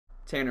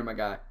Tanner, my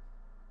guy.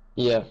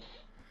 Yeah.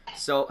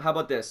 So how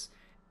about this?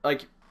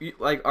 Like,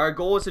 like our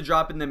goal is to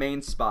drop in the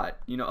main spot,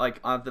 you know, like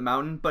on the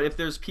mountain. But if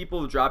there's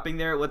people dropping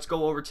there, let's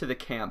go over to the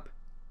camp,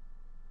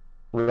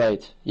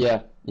 Right.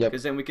 Yeah. Yep.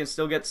 because then we can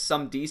still get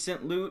some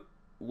decent loot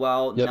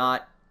while Yep.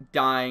 not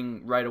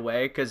dying right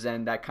away. Because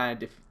then that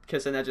kind of,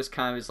 because then that just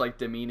kind of is like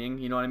demeaning.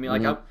 You know what I mean?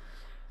 Like hmm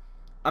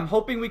I'm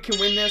hoping we can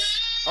win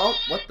this. Oh,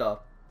 what the?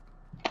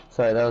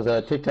 Sorry, that was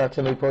a TikTok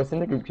somebody posted in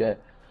the group chat.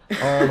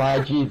 Oh my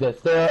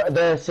Jesus.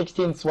 There are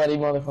 16 sweaty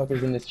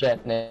motherfuckers in this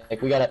chat,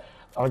 Nick. We gotta.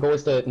 Our goal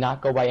is to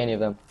not go by any of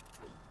them.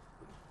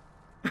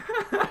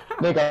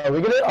 Nick, are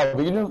we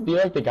gonna be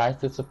like the guys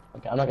to?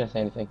 Okay, I'm not gonna say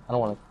anything. I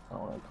don't wanna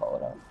call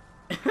it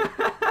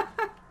out.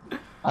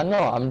 I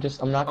know. I'm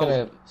not Oh,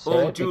 gonna say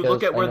oh, it dude,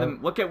 because I know.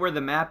 look at where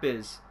the map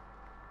is.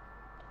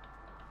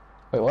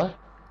 Wait, what?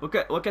 Look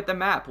at the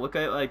map. Look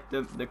at like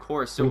the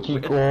course. We So,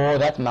 keep. Oh,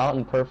 that's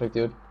mountain perfect,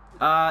 dude.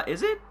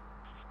 is it?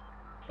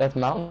 That's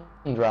mountain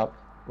drop.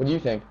 What do you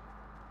think?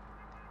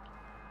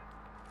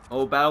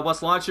 Oh, battle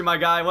bus launcher, my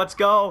guy. Let's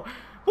go.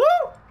 Woo!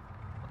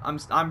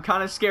 I'm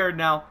kind of scared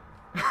now.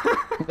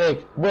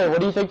 Nick, wait, what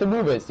do you think the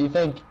move is? Do you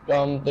think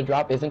the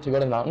drop isn't to go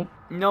to the mountain?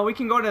 No, we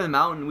can go to the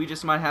mountain. We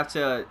just might have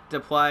to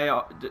deploy.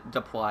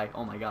 Deploy.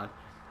 Oh my god.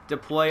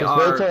 Deploy Just our.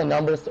 wait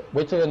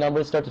till the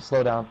numbers start to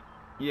slow down.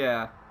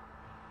 Yeah.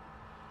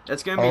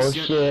 That's gonna be Oh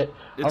soon. shit!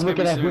 It's I'm gonna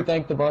looking be at who soon.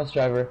 thanked the bus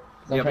driver.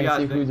 'Cause I'm Yeah, we trying to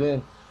gotta see think. who's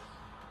in.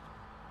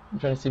 I'm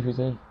trying to see who's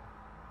in.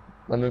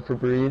 Lemon for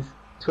Breeze.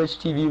 Twitch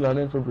TV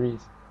Lemon for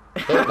Breeze.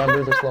 Their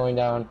numbers are slowing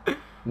down.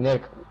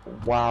 Nick,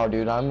 wow,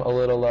 dude, I'm a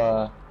little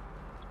A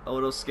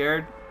little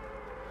scared.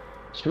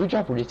 Should we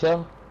drop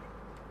retail?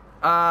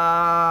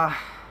 Uh,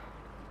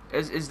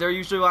 is there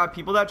usually a lot of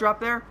people that drop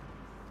there?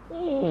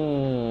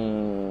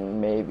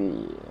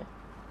 Maybe.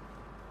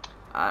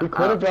 I, We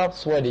could I, have dropped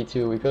sweaty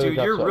too. We could have dude,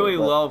 dropped sweaty.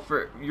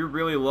 you're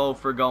really low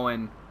for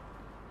going.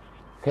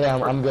 Okay,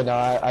 I'm good now.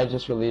 I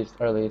just released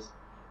our release.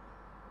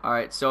 All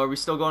right, so are we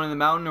still going to the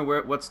mountain,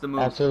 or what's the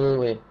move?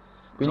 Absolutely.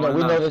 We're We going know to the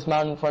we know mountain. this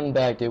mountain front and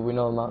back, dude. We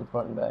know the mountain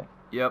front and back.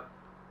 Yep.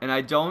 And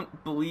I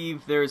don't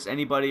believe there's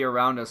anybody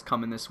around us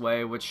coming this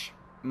way, which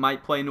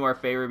might play into our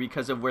favor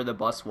because of where the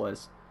bus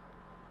was.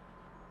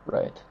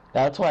 Right.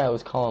 That's why I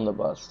was calling the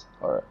bus.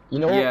 Or you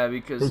know Yeah, the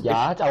because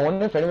yacht? I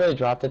wonder if anybody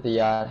dropped at the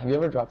yacht. Have you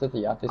ever dropped at the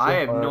yacht this I year?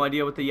 have Or no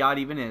idea what the yacht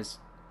even is.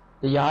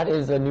 the yacht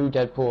is a new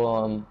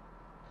Deadpool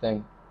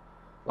thing.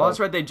 Oh, that's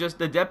right. The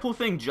Deadpool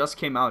thing just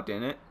came out,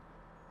 didn't it?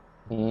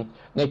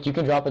 Nick, you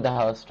can drop at the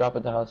house. Drop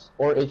at the house.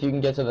 Or if you can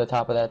get to the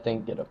top of that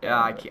thing, get up there.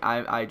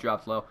 Yeah, I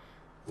dropped low.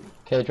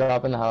 Okay,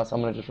 drop in the house. I'm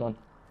gonna just run.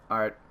 All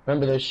right.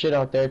 Remember, there's shit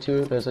out there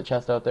too. There's a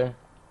chest out there.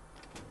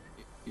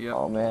 Yep.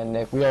 Oh man,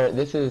 Nick, we are.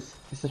 This is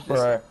for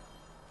our.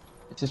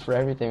 This is for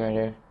everything right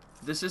here.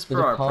 This is There's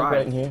for a our pump pride.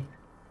 right in here.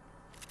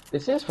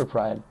 This is for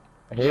pride.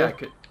 Right Yeah.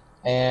 here.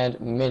 And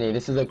mini.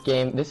 This is a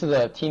game. This is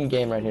a team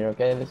game right here.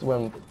 Okay. This is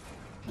when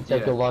we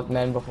said Yeah. good luck,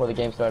 men, before the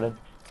game started.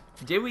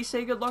 Did we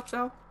say good luck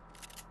though?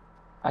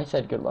 I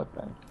said good luck,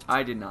 man.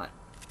 I did not.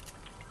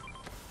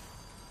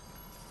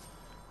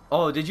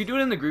 Oh, did you do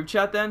it in the group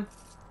chat then?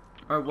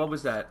 Or what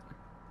was that?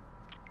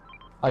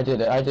 I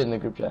did it. I did in the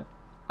group chat.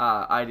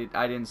 I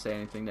didn't say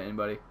anything to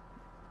anybody.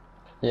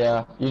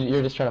 Yeah.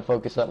 You're just trying to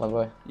focus up, my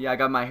boy. Yeah, I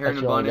got my hair in That's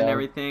a your own bun and guy.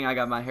 everything. I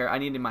got my hair. I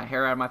needed my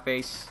hair out of my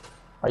face.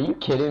 Are you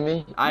kidding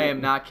me? I am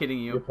not kidding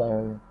You're you. playing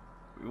with me.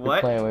 You're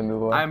What? playing with me,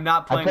 boy. I'm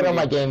not I playing put with on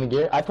my you. gaming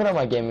gear. I put on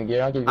my gaming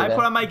gear. I'll give you I that.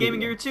 put on my I'll give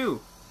gaming you gear that.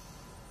 too.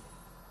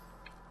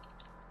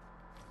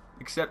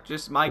 Except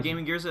just my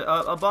gaming gear's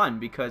a bun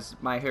because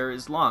my hair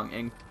is long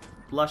and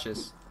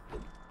luscious.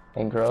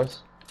 And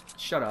gross.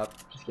 Shut up.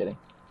 Just kidding.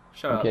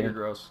 Shut I'm up. kidding. You're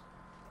gross.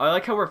 I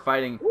like how we're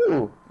fighting.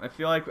 Ooh. I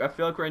feel like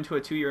we're into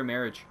a 2-year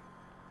marriage.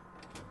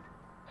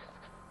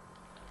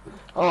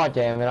 Oh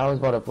damn it! I was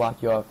about to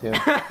block you off too.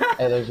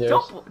 Hey, there's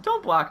yours.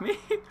 Don't block me.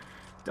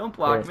 Don't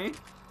block Here. me.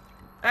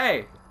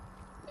 Hey.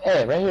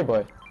 Hey, right here,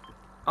 boy.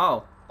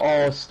 Oh.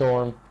 Oh,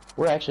 storm.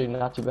 We're actually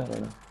not too bad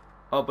right now.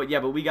 Oh, but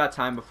we got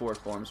time before it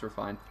forms. We're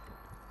fine.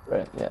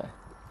 Right, yeah.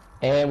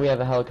 And we have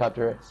a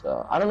helicopter,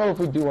 so I don't know if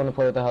we do want to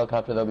play with the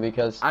helicopter though,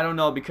 because I don't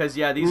know because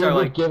yeah, these we are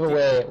would like give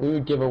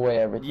away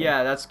everything.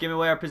 Yeah, that's giving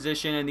away our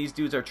position, and these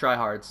dudes are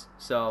tryhards.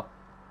 So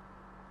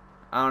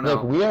I don't know.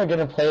 Look, we are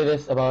gonna play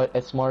this about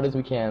as smart as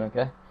we can,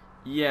 okay?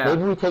 Yeah.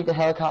 Maybe we take the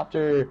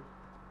helicopter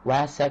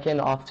last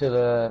second off to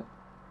the.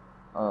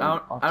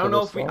 I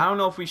don't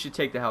know if we should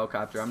take the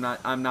helicopter. I'm not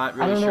I really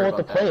don't know sure what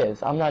the about play that.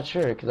 is. I'm not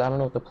sure because I don't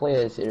know what the play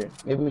is here.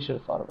 Maybe we should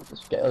have thought about this.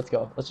 Okay, let's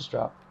go. Let's just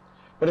drop.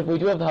 But if we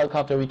do have the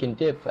helicopter, we can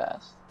dip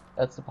fast.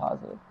 That's the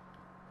positive.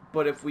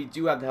 But if we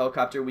do have the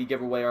helicopter, we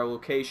give away our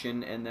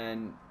location, and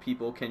then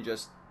people can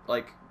just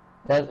like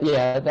That's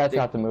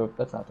not the move.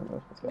 That's not the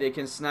move. Let's go. they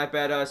can snipe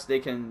at us, they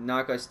can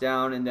knock us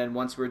down, and then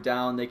once we're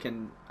down, they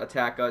can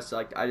attack us.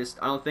 Like I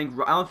don't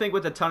think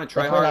with a ton of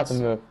Definitely not the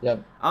tryhards. move.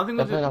 Yep. I don't think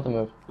Definitely not the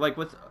move. like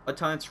with a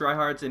ton of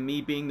tryhards and me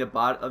being the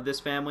bot of this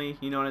family.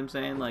 You know what I'm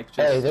saying? Like just.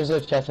 Hey, there's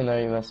a chest in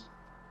there you missed.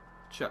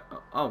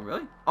 Oh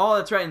really? Oh,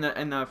 that's right in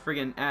the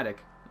friggin' attic.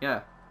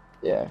 Yeah.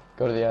 Yeah,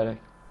 go to the attic.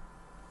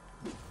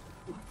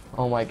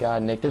 Oh my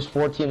god, Nick, there's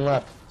 14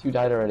 left. 2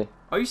 died already.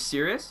 Are you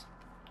serious?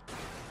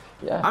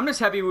 Yeah. I'm just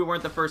happy we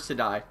weren't the first to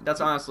die.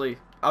 That's honestly,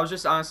 I was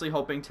just honestly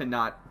hoping to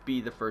not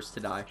be the first to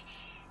die.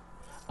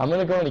 I'm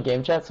gonna go into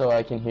game chat so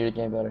I can hear the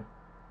game better.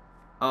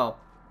 Oh.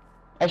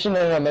 Actually,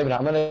 no, maybe not.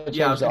 I'm gonna Yeah, I change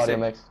was the gonna audio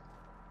say. mix.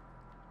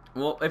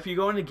 Well, if you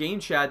go into game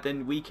chat,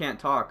 then we can't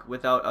talk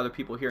without other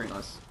people hearing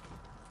us.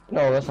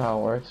 No, that's not how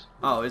it works.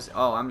 Oh,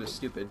 I'm just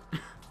stupid.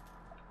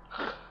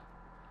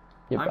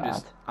 You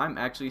bad. I'm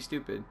actually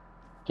stupid.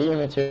 Get your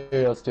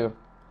materials too.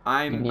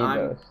 I'm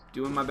those.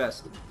 doing my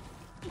best.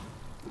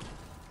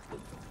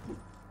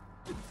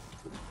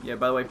 Yeah,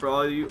 by the way, for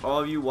all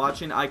of you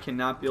watching, I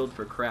cannot build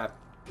for crap.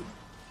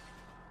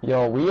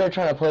 Yo, we are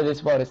trying to play this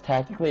about as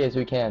tactically as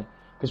we can.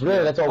 Because really,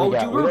 Yeah. that's all we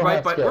got. Dude, We don't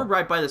have we're skill.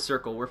 right by the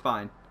circle. We're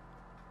fine.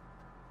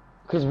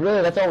 Because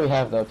really, that's all we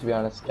have, though, to be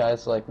honest,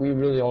 guys. Like, we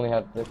really only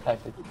have the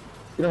tactic.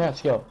 We don't have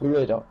skill. We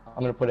really don't.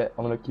 I'm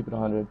gonna keep it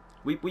 100.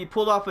 We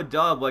pulled off a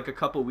dub like a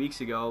couple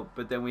weeks ago,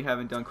 but then we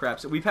haven't done crap.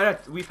 So we've had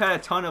a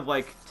ton of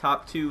like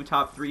top 2,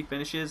 top 3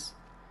 finishes.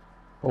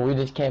 Well, we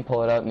just can't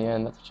pull it out in the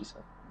end. That's what she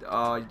said.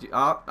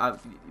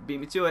 Beat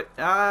me to it.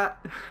 Ah.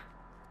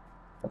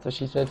 That's what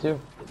she said too.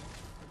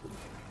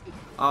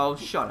 Oh,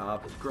 shut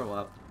up. Grow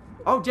up.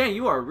 Oh, dang,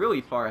 you are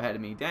really far ahead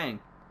of me. Dang.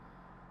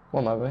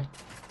 Well, my way.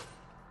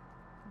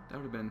 That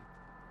would have been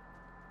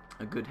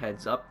a good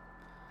heads up.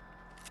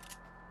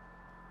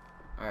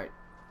 Alright.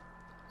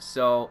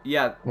 So,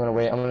 yeah. I'm gonna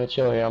wait. I'm gonna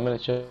chill here. I'm gonna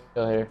chill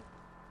here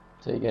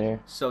until you get here.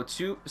 So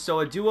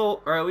a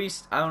duo, or at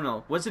least, I don't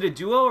know. Was it a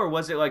duo, or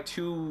was it like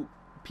 2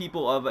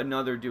 people of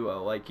another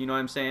duo? Like, you know what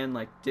I'm saying?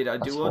 Like, did a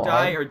duo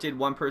die, or did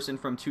one person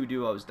from 2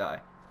 duos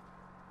die?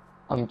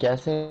 I'm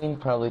guessing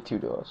probably 2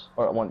 duos.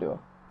 Or 1 duo.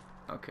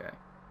 Okay.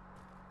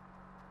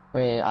 I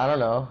mean, I don't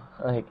know.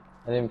 Like,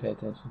 I didn't pay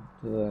attention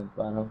to the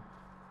bottom.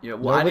 Yeah,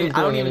 well, I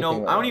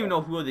don't even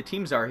know who the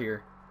teams are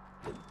here.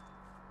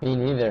 Me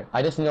neither.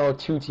 I just know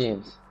 2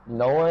 teams.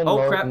 Noah,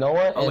 oh, crap.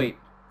 Noah, oh, wait.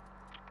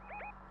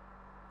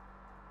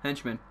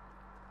 Henchman.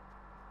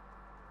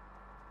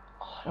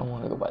 Oh, I don't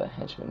want to go by the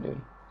henchman, dude.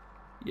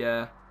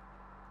 Yeah.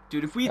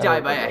 Dude, if we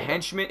die by a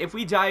henchman, if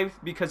we die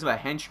because of a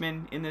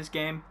henchman in this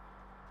game,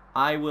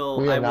 I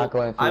will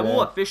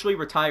officially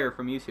retire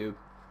from YouTube.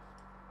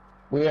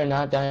 We are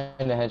not dying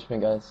to henchmen,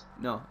 guys.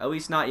 No, at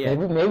least not yet.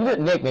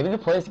 Maybe the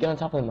players get on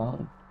top of the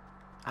mountain.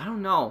 I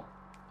don't know.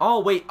 Oh,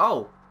 wait.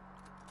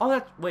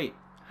 Wait.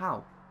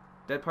 How?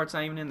 That part's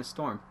not even in the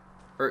storm.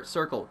 Or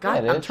circle.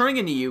 God, yeah, I'm turning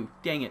into you.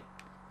 Dang it.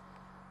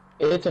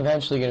 It's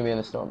eventually gonna be in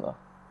the storm, though.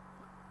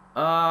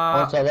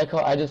 Also, I like how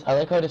I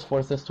just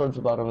forced this towards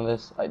the bottom of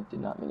this. I did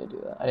not mean to do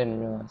that. I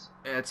didn't realize.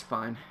 It's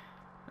fine.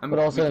 But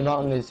also, the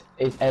mountain is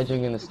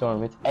edging in the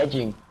storm. It's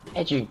edging.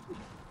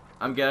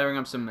 I'm gathering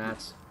up some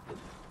mats.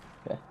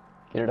 Okay,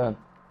 get her done.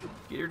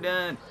 Get her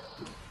done.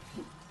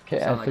 Okay,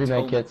 I have 3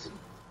 med kits.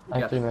 I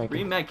have 3 med kits.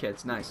 3 med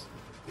kits, nice.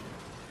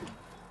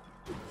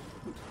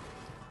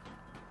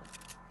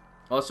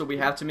 Also, we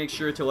have to make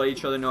sure to let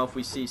each other know if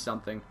we see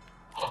something.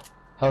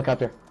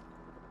 Helicopter.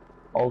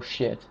 Oh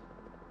shit.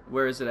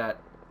 Where is it at?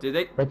 Did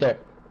they? Right there.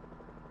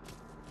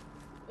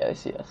 Yeah, they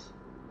see us.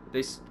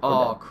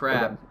 Oh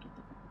crap.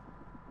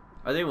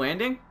 Are they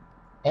landing?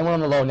 And we're on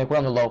the low, Nick. We're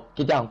on the low.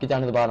 Get down to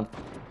the bottom.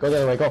 Go the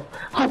other way. Go.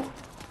 Oh,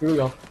 here we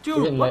go.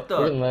 Dude, what the?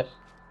 We're getting lit.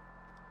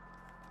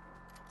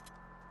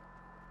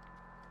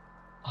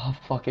 Oh,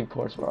 fucking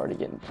course, we're already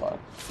getting fucked.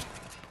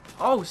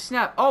 Oh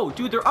snap! Oh,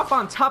 dude, they're up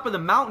on top of the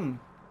mountain.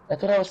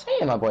 That's what I was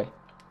saying, my boy.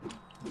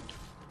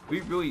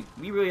 We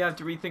really have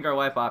to rethink our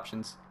life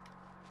options.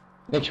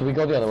 Nick, should we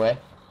go the other way?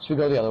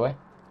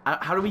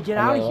 How do we get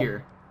out of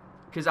here?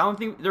 Because I don't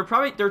think they're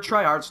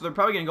tryhards, so they're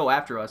probably gonna go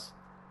after us.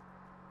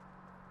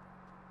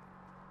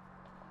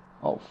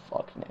 Oh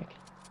fuck, Nick.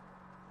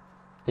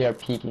 They are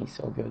peeking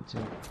so good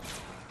too.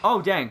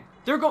 Oh dang,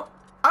 they're going.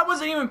 I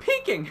wasn't even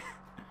peeking.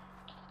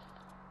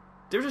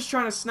 They're just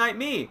trying to snipe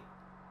me.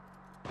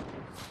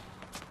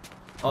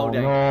 Oh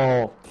dang.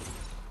 No.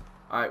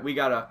 All right,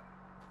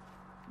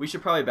 we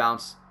should probably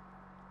bounce.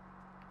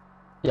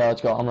 Yeah,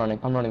 let's go. I'm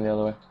running the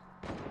other way.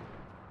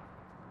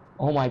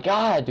 Oh my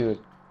god, dude.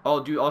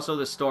 Oh, dude, also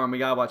the storm. We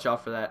gotta watch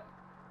out for that.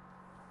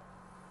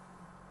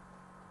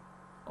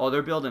 Oh,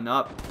 they're building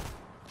up.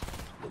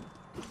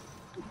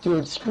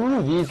 Dude,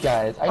 screw these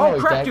guys. I know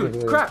crap, exactly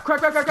dude.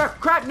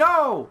 Crap,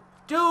 no!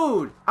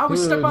 Dude, I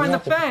was stuck behind the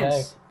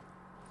fence.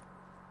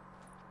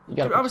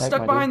 Dude, I was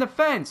stuck behind the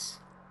fence.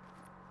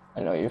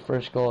 I know, your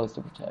first goal is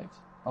to protect.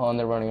 Oh, and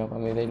they're running up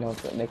on me. They know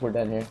that. Nick, we're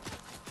dead here.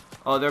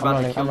 Oh, they're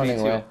about to kill me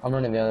too. I'm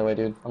running the other way,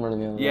 dude. I'm running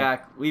the other way. Yeah,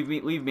 leave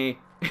me.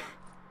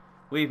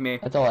 Leave me.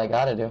 That's all I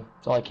gotta do.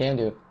 That's all I can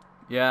do.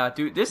 Yeah,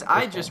 dude.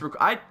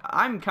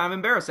 I'm kind of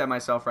embarrassed at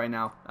myself right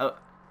now.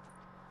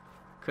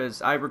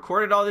 Cause I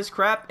recorded all this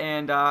crap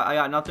and I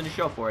got nothing to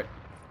show for it.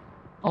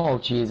 Oh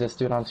Jesus,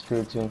 dude, I'm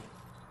screwed too.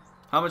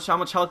 How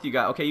much health you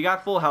got? Okay, you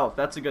got full health.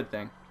 That's a good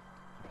thing.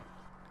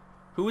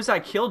 Who was I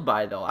killed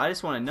by though? I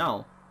just want to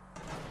know.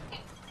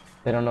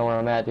 They don't know where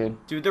I'm at, dude.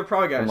 Dude, they're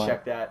probably gonna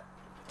check that.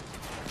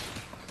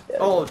 Yeah,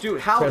 oh, dude,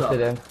 how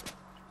though?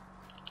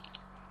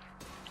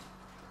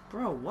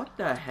 Bro, what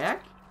the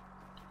heck?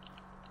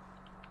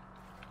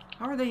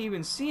 How are they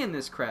even seeing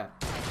this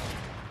crap?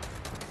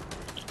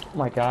 Oh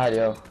my god,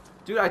 yo.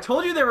 Dude, I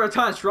told you there were a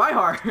ton of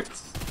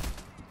tryhards.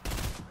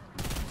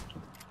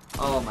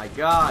 Oh my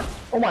god.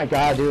 Oh my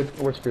god, dude.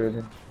 We're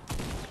screwed.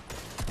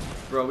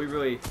 Bro, we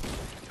really...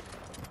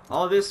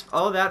 all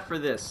that for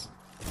this.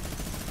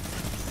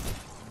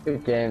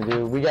 Good game,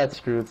 dude. We got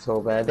screwed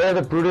so bad. They have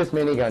the Brutus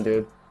minigun,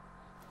 dude.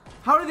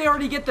 How did they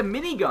already get the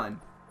minigun?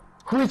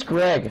 Who's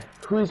Greg?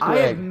 Who's Greg?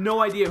 I have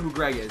no idea who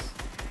Greg is.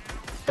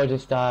 I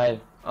just died.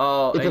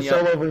 Oh, It's a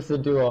solo versus a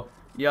duo.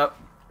 Yep.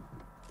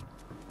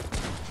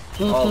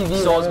 TTV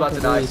Oh, Soul's about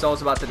to die. Febreze.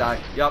 Soul's about to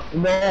die. Yep.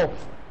 No.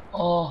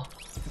 Oh.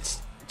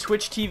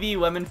 Twitch TV,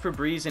 Lemon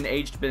Febreze, and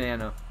Aged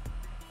Banana.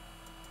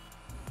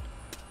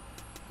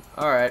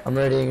 Alright. I'm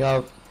readying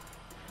up.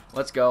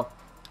 Let's go.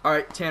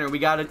 Alright, Tanner, we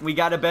got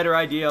a better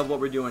idea of what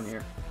we're doing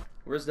here.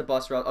 Where's the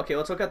bus route? Okay,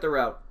 let's look at the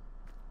route.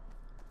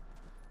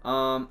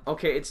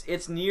 Okay,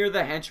 it's near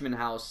the henchman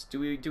house. Do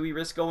we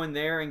risk going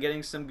there and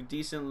getting some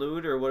decent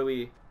loot, or what do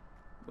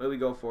we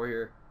go for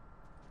here?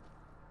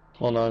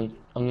 Hold on.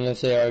 I'm gonna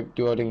say our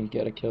duo didn't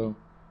get a kill.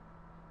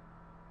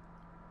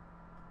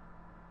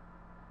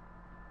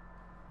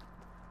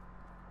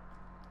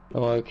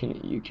 Oh, can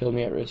you kill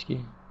me at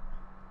risky?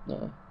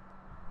 No.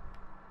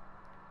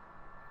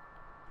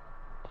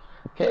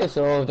 Okay,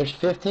 so there's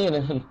 15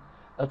 and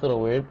that's a little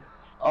weird.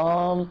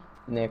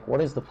 Nick,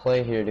 what is the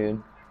play here,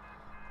 dude?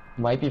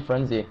 Might be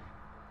frenzy.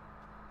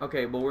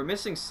 Okay, well we're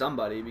missing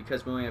somebody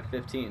because we only have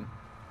 15.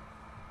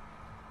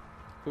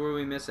 Who are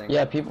we missing?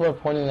 Yeah, people are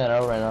pointing that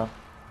out right now.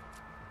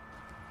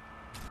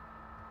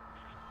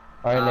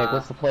 All right, Nick,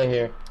 what's the play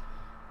here?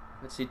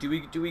 Let's see. Do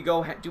we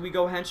go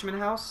henchman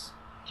house?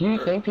 Do you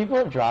think people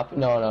are dropping?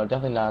 No,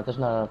 definitely not. There's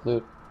not enough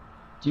loot.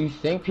 Do you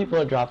think people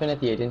are dropping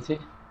at the agency?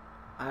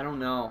 I don't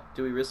know.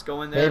 Do we risk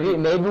going there?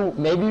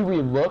 Maybe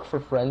we look for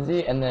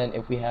frenzy, and then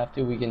if we have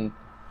to, we can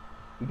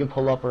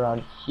pull up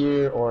around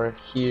here or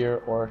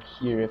here or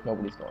here if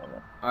nobody's going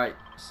there. All right.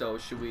 So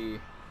should we?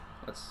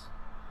 Let's.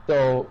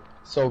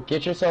 So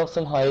get yourself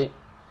some height.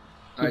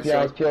 Keep your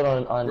eyes peeled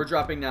on. We're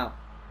dropping now.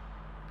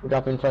 We're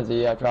dropping frenzy.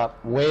 Yeah,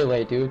 drop way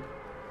late, dude.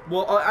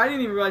 Well, I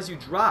didn't even realize you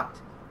dropped.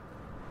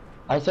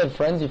 I said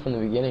frenzy from the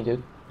beginning,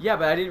 dude. Yeah,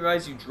 but I didn't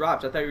realize you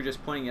dropped. I thought you were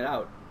just pointing it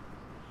out.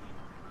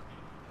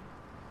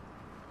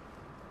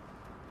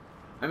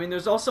 I mean,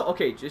 there's also...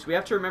 okay, we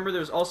have to remember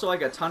there's also,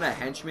 like, a ton of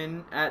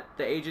henchmen at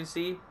the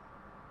agency.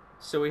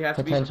 So we have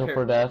to be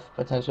prepared.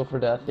 Potential for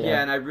death, yeah.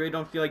 Yeah, and I really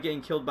don't feel like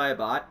getting killed by a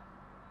bot.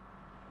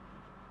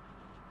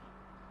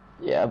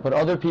 Yeah, but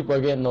other people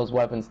are getting those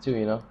weapons too,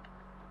 you know?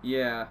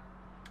 Yeah.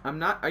 I'm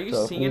not... are you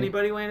seeing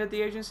anybody land at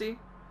the agency?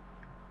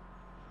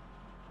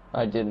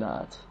 I did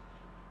not.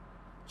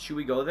 Should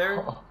we go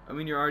there? Oh. I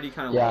mean, you're already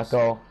kind of lost.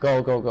 Go.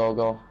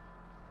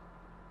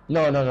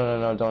 No,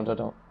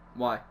 don't.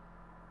 Why?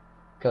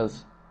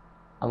 Because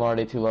I'm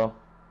already too low.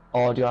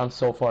 Oh, dude, I'm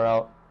so far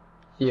out.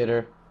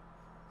 Theater.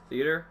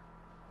 Theater?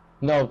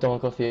 No, don't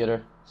go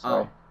theater.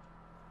 Sorry. Oh.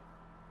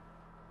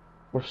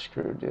 We're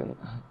screwed, dude.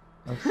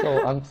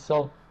 I'm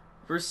so...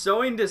 We're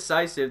so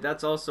indecisive,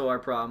 that's also our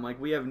problem.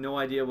 Like, we have no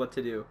idea what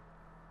to do.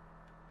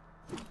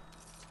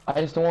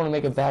 I just don't want to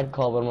make a bad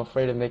call, but I'm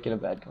afraid of making a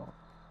bad call.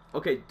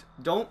 Okay,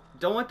 don't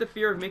let the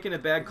fear of making a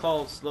bad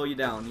call slow you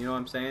down. You know what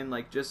I'm saying?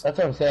 Like, just... that's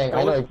what I'm saying.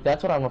 I know.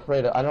 That's what I'm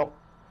afraid of.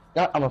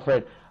 I'm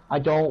afraid. I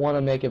don't want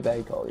to make a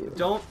bad call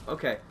either.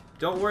 Okay.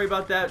 Don't worry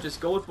about that.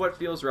 Just go with what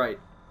feels right.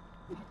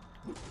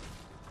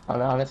 And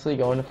honestly,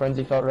 going to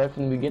frenzy felt right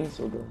from the beginning,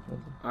 so we'll go to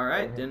frenzy.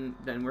 Alright,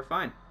 then we're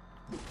fine.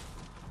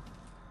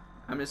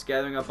 I'm just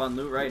gathering up on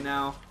loot right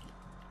now.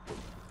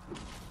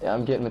 Yeah,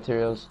 I'm getting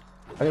materials.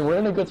 I mean, we're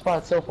in a good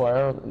spot so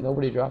far.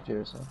 Nobody dropped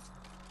here, so...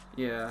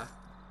 yeah.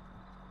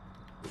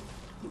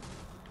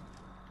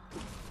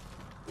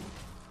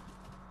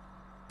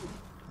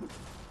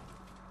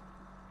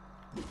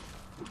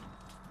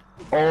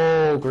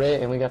 Oh, great,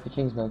 and we got the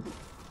Kingsman.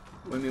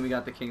 What do you mean we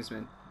got the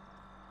Kingsman?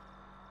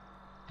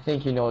 I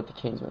think you know what the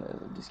Kingsman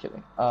is. I'm just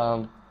kidding.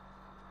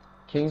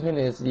 Kingsman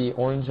is the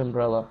orange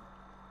umbrella.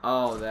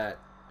 Oh, that.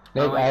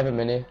 Nick, I have a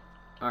mini.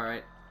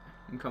 Alright.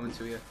 I'm coming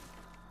to you.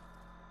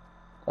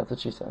 That's what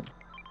she said.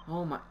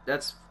 Oh my,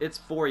 it's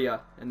for ya,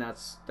 and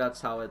that's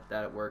how it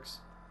works.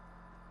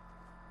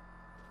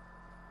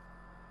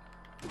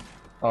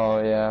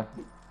 Oh yeah,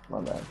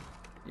 my bad.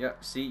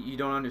 Yep. See, you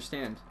don't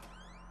understand.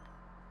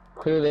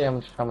 Clearly,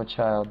 I'm a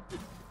child.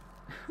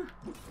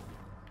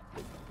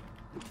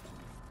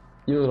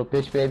 You little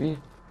bitch, baby.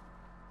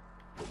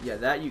 Yeah,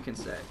 that you can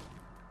say.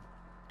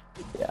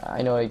 Yeah,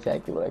 I know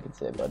exactly what I can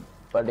say,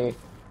 buddy.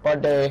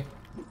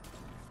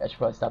 I should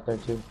probably stop there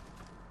too.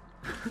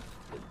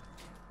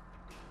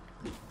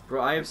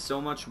 Bro, I have so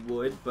much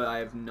wood, but I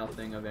have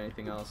nothing of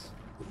anything else.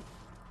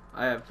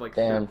 I have like...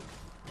 damn.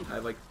 I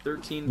have like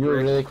 13 You were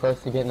brick. really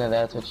close to getting that.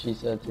 That's what she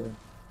said too.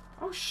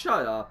 Oh,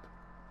 shut up.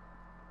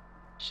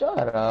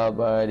 Shut up,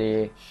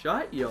 buddy.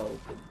 Shut yo.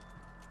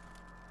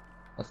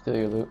 I'll steal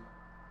your loot.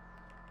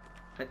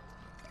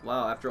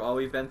 Wow, after all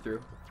we've been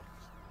through.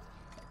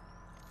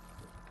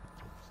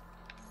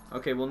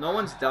 Okay, well, no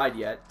one's died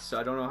yet, so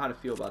I don't know how to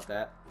feel about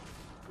that.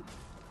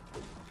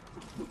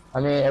 I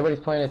mean,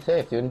 everybody's playing it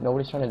safe, dude.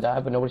 Nobody's trying to die,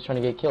 but nobody's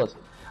trying to get kills.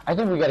 I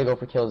think we gotta go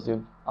for kills,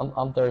 dude.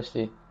 I'm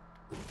thirsty.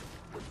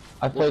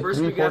 I Well, played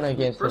 3 Fortnite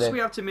games first today. we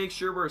have to make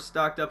sure we're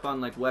stocked up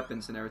on like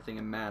weapons and everything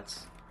and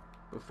mats.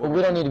 Before But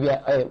we don't need to be.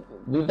 Hey,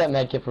 leave that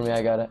med kit for me.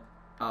 I got it.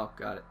 Oh,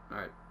 got it. All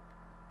right.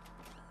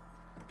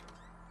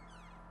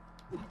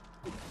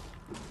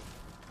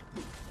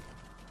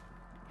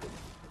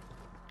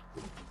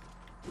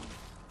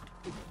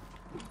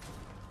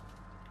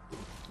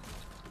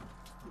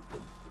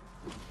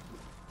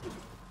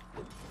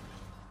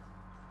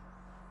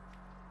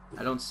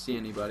 I don't see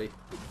anybody.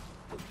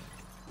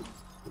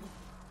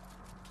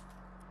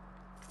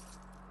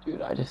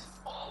 Dude, I just.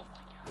 Oh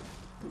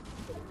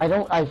my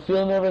god. I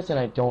feel nervous and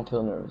I don't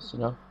feel nervous. You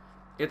know.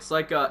 It's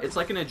like an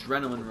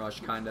adrenaline rush,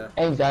 kinda.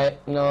 Anxiety?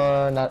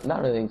 No, not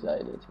really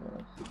anxiety. To be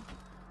honest.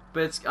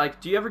 But it's like,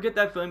 do you ever get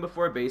that feeling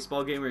before a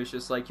baseball game where it's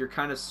just like you're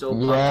kind of so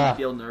pumped Yeah. you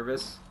feel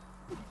nervous?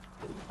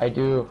 I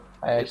do.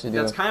 I actually do.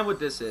 That's kind of what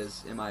this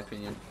is, in my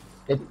opinion.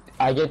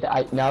 I get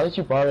that. Now that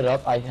you brought it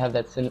up, I have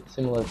that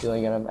similar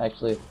feeling, and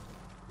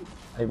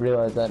I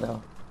realize that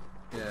now.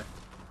 Yeah.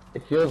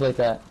 It feels like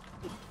that.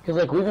 Because,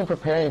 like, we've been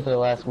preparing for the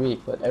last week,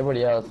 but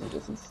everybody else is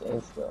just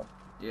insane still.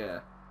 Yeah.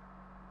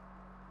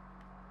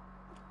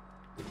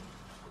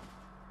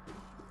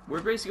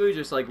 We're basically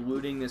just, like,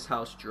 looting this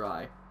house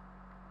dry.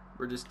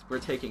 We're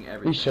taking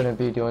everything. We shouldn't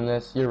be doing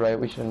this. You're right,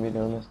 we shouldn't be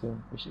doing this,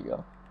 dude. We should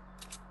go.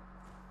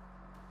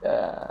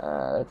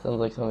 Yeah, that sounds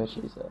like something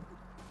she said.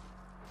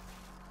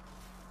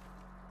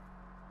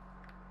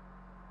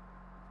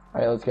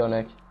 Alright, let's go,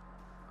 Nick.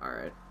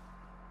 Alright.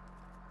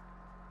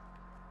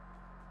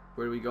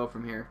 Where do we go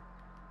from here?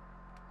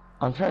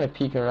 I'm trying to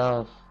peek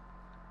around.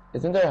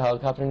 Isn't there a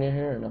helicopter near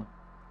here or no?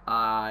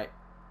 I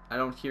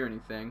don't hear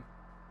anything.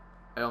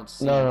 I don't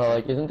see No, anything.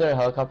 like, isn't there a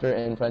helicopter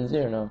in Frenzy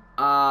or no?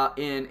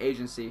 In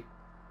Agency.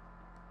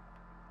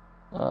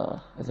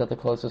 Is that the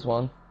closest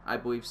one? I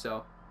believe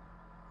so.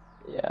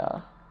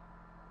 Yeah.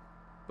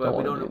 But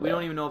we wanna do don't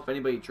that. even know if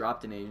anybody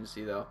dropped an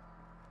Agency, though.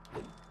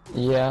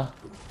 Yeah.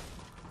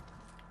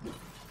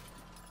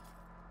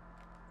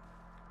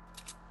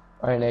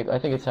 Alright, Nick, I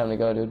think it's time to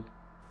go, dude.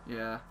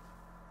 Yeah.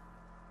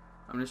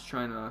 I'm just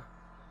trying to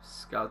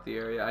scout the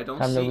area. I don't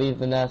Time to see leave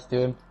the nest,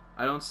 dude.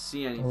 I don't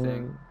see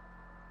anything.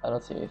 I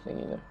don't see anything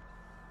either.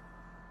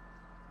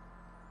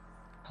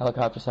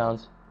 Helicopter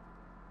sounds.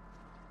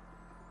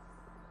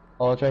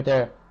 Oh, it's right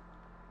there.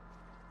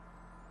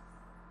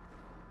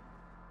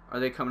 Are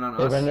they coming on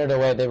They us? rendered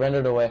away. They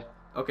rendered away.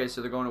 Okay, so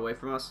they're going away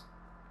from us?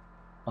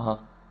 Uh-huh.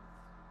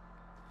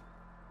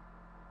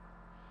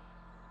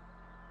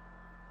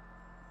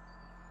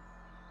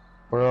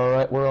 We're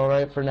alright. We're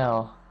alright for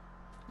now.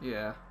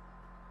 Yeah.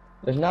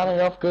 There's not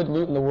enough good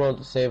loot in the world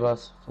to save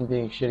us from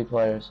being shitty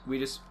players. We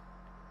just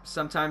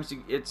sometimes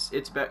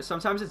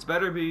sometimes it's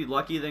better to be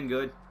lucky than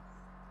good.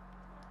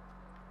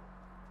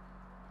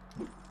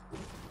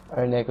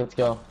 Alright, Nick, let's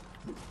go.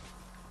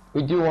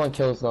 We do want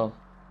kills, though.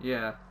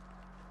 Yeah.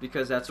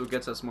 Because that's what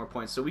gets us more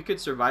points. So we could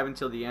survive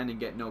until the end and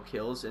get no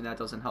kills, and that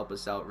doesn't help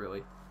us out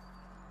really.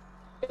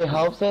 It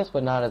helps us,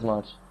 but not as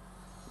much,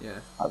 Yeah.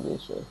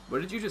 obviously.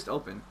 What did you just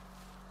open?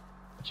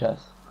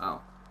 Chest. Oh.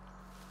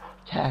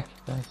 Tack.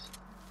 Nice.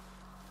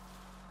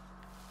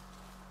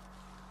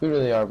 We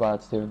really are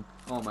bots, dude.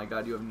 Oh my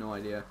god, you have no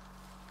idea.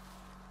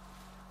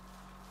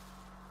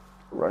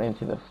 Running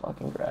through the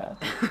fucking grass.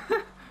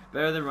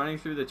 Better than running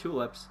through the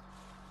tulips.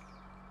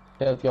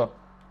 Okay, let's go.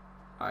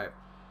 Alright.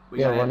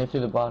 We are running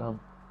through the bottom.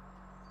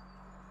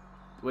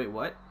 Wait,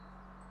 what?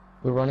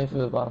 We're running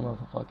through the bottom of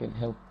a fucking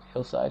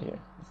hillside here.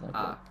 It's not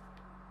good.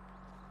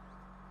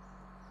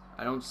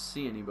 I don't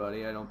see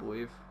anybody, I don't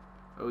believe.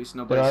 At least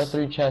There nobody. are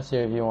 3 chests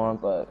here if you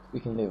want, but we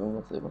can leave them.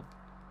 Let's leave them.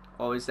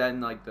 Oh, is that in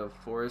like the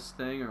forest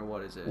thing, or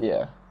what is it?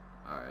 Yeah.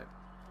 Alright.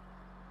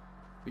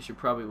 We should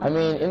probably leave I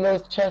mean, them. in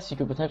those chests you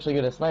could potentially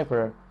get a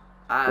sniper,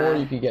 or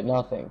you could get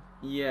nothing.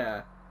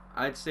 Yeah.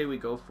 I'd say we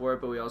go for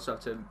it, but we also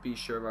have to be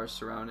sure of our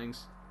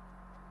surroundings.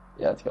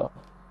 Yeah, let's go.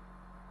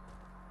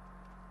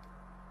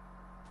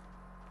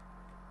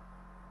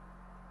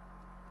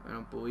 I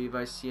don't believe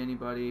I see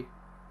anybody.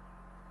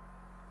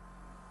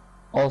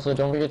 Also,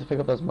 don't forget to pick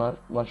up those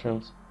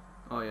mushrooms.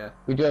 Oh yeah.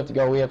 We do have to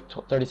go. We have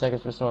 30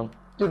 seconds for storm.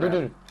 Dude, Crap.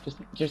 dude,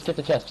 just get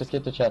the chest. Just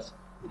get the chest.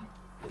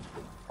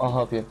 I'll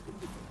help you.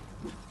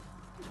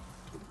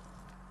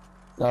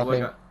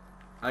 Nothing. Look,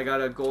 I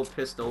got a gold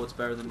pistol. It's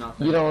better than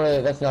nothing. You don't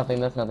really. That's nothing.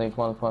 That's nothing.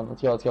 Come on, come on.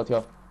 Let's go. Let's go. Let's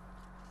go.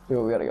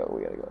 We gotta go.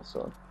 We gotta go.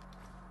 So,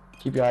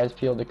 keep your eyes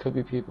peeled. There could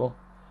be people.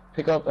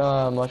 Pick up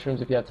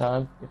mushrooms if you have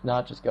time. If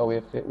not, just go. We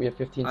have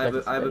 15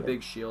 seconds. I have a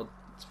big shield.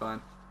 It's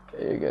fine.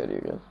 Okay, you're good. You're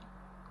good.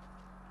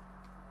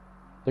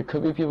 There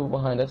could be people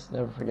behind us.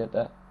 Never forget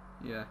that.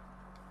 Yeah.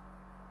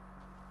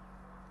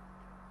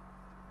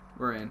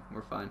 We're in.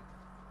 We're fine.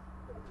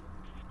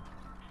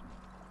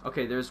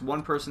 Okay, there's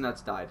one person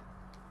that's died.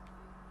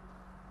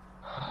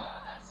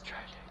 That's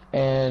tragic.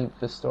 And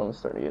the storm is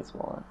starting to get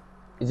smaller.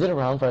 Is it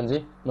around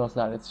Frenzy? No, it's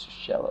not. It's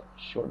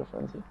short of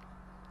Frenzy.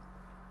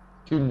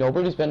 Dude,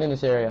 nobody's been in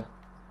this area.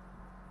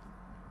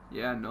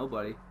 Yeah,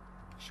 nobody.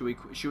 Should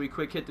we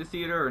quick hit the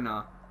theater or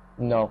not?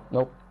 No,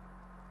 nope.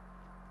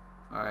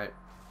 All right.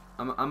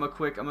 I'm a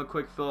quick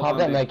fill up Pop on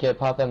that med kit.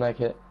 Pop that med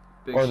kit.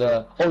 big Or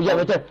the. Oh yeah, Oh.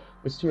 right there.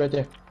 There's two right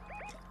there.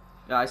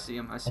 Yeah, I see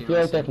him. I I see him. feel I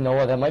like see that's him.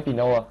 Noah. That might be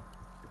Noah.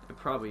 It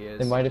probably is.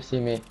 They might have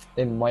seen me.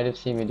 They might have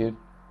seen me, dude.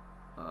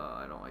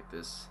 I don't like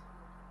this.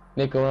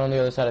 Nick, go around the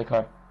other side of the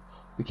car.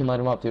 We can light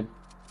him up, dude.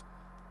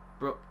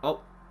 Bro, oh,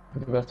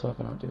 Have your best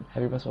weapon out, dude.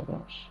 Have your best weapon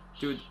out.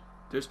 dude,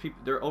 there's people.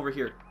 They're over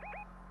here.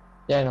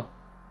 Yeah, I know.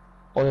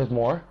 Oh, there's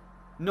more?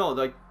 No,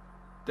 like,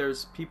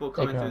 there's people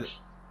coming through.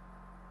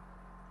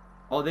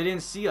 Oh, they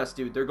didn't see us,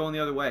 dude. They're going the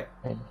other way.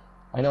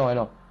 I know.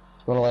 You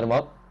wanna light him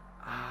up?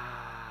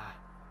 Ah,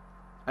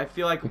 I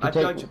feel like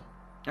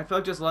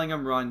just letting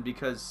them run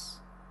because.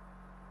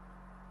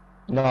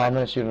 No, I'm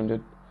gonna shoot him,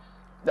 dude.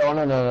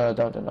 No,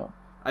 don't.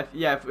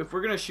 Yeah, if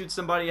we're gonna shoot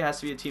somebody, it has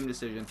to be a team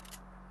decision.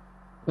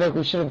 Look,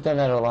 we should have done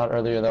that a lot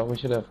earlier, though. We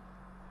should have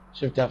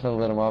definitely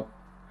lit him up.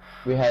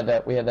 We had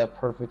that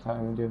perfect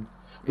timing, dude.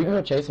 We can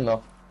go chase him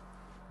though.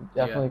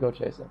 Definitely go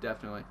chase him.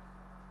 Definitely.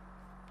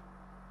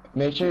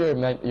 Make sure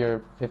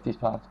your 50s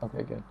popped.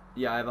 Okay, good.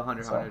 Yeah, I have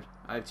 100.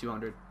 I have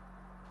 200.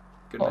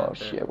 Good Oh map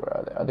there. shit, where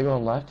are they? Are they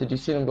going left? Did you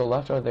see them go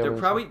left or are they?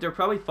 They're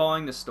probably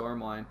following the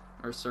storm line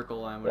or circle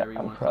line, whatever you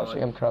want to call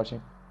it. I'm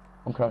crouching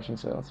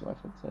so I don't see my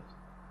footsteps.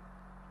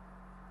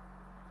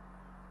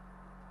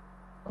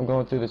 I'm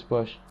going through this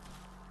bush.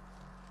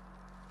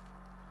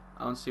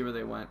 I don't see where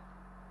they went.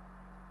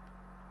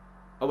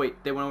 Oh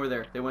wait, they went over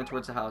there. They went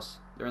towards the house.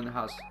 They're in the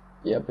house.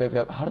 Yeah, baby.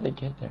 How did they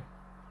get there?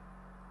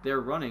 They're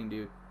running,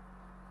 dude.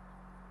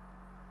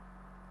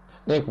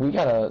 Nick, we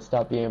gotta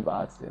stop being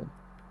bots, dude.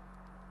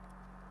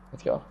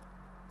 Let's go.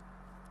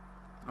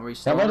 Are we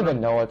still? That might have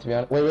been Noah, to be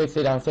honest. Wait,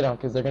 stay down,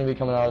 because they're gonna be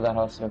coming out of that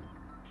house soon.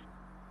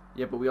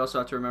 Yeah, but we also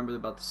have to remember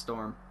about the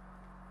storm.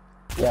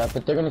 Yeah,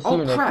 but they're gonna see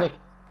you, crap. Nick.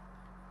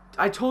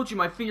 I told you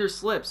my finger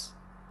slips.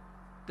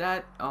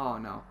 Oh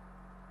no.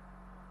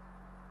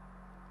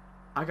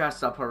 I gotta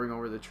stop hovering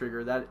over the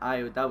trigger.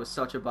 That was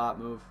such a bot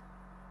move.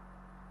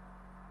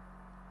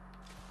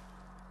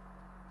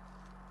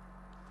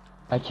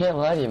 I can't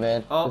lie to you,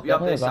 man. Oh,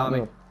 yep, they saw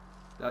me.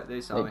 They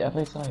saw me. They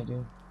definitely saw you,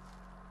 dude.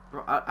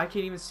 Bro, I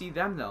can't even see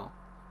them though.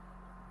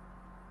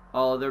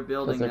 Oh, they're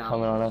building They're now.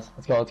 coming on us.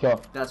 Let's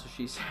go. That's what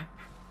she said.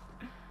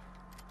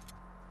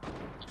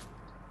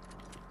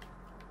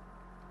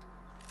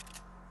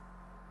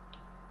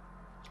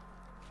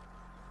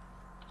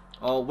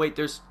 Oh wait,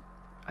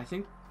 I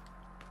think.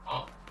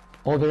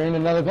 Oh, they're in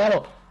another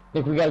battle.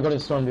 Nick, we gotta go to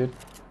the storm, dude.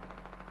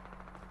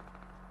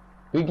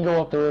 We can go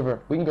up the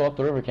river. We can go up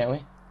the river, can't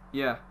we?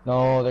 Yeah.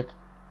 No,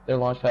 they're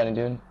launch padding,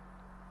 dude.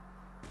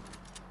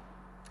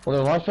 Well,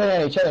 they're launch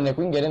padding at each other, Nick.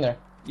 We can get in there.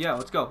 Yeah,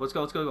 let's go. Let's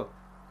go.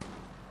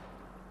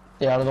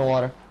 Stay out of the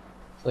water,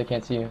 so they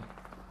can't see you.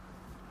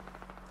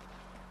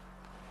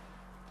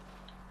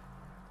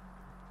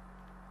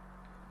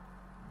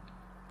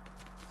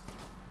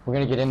 We're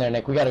gonna get in there,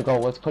 Nick. We gotta go.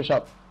 Let's push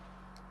up.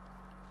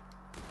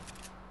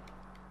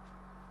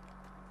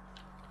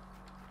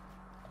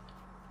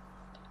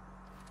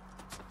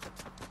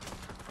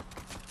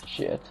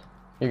 Shit.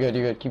 You're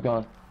good. Keep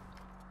going.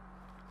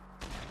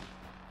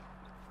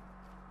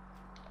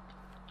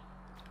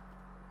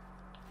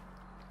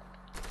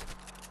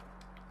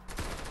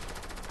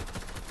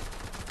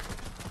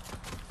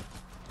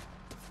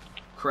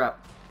 Crap.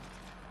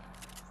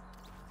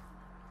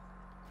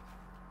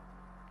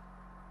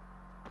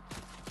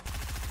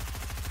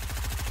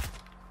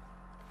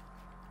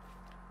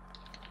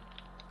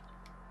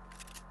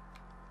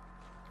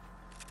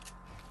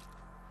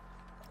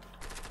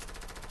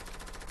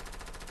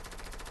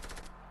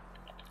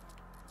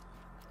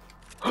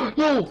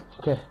 No!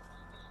 Okay.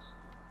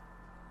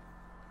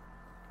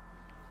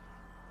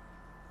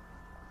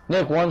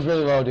 Nick, one's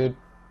really low, dude.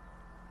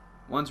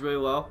 One's really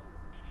low.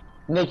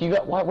 Nick,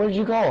 where'd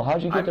you go?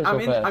 How'd you get there so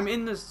fast? I'm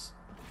in this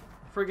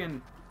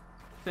friggin'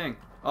 thing.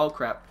 Oh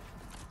crap.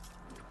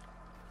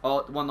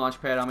 Oh, one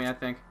launch pad on me, I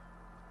think.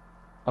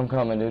 I'm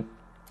coming, dude.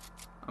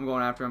 I'm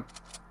going after him.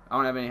 I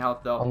don't have any health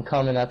though. I'm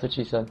coming, that's what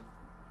she said.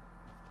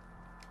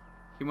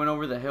 He went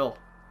over the hill.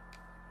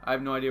 I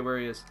have no idea where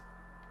he is.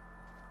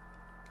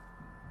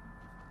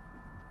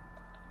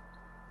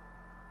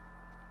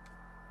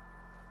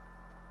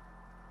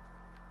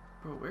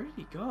 Bro, where did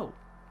he go?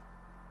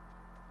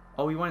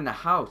 Oh, he went in the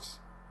house.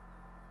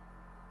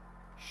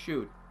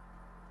 Shoot.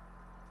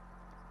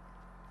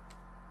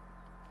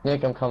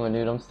 Nick, I'm coming,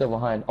 dude. I'm still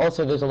behind.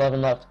 Also, there's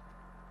 11 left.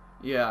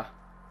 Yeah.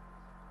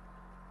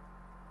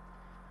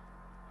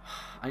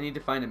 I need to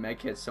find a med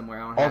kit somewhere.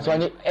 I don't Also,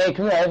 have any. Hey,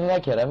 come here. I have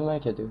a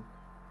med kit. Dude.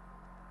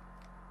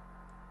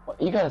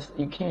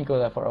 You can't go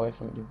that far away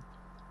from me, dude.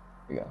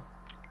 Here you go.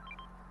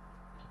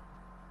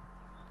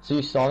 So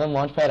you saw them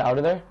launch pad out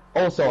of there?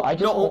 Also, I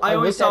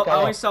only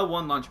saw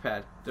one launch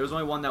pad. There was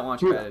only one that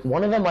launch padded.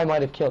 One of them I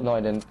might have killed. No,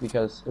 I didn't,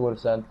 because it would have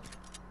said.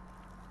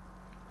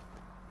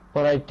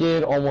 But I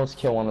did almost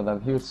kill one of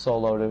them. He was so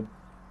low, dude.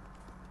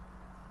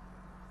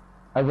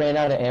 I ran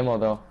out of ammo,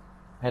 though.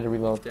 I had to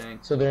reload. Dang.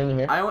 So they're in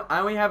here? I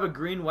only have a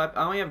green weapon.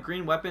 I only have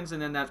green weapons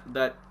and then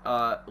that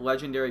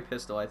legendary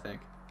pistol, I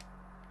think.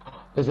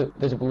 There's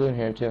a balloon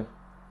here too.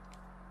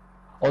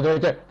 Oh, they're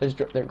right there.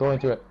 They're going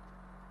through it.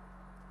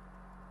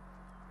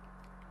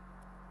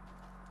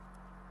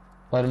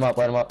 Light him up,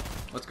 light him up.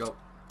 Let's go.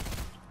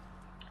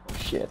 Oh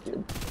shit,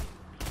 dude.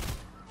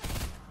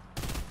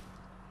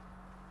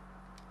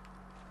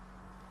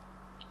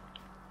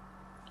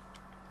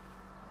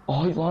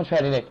 Oh, he's launch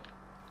padding Nick.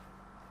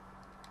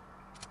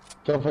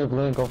 Go for the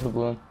balloon, go for the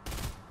balloon.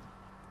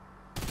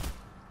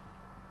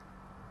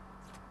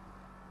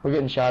 We're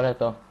getting shot at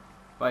though.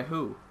 By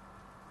who?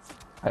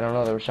 I don't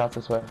know, there were shots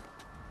this way.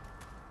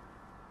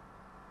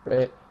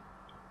 Right?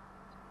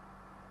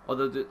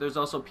 Although there's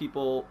also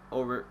people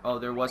over. Oh,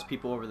 there was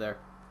people over there.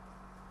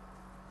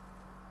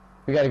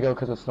 We gotta go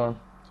because of storm.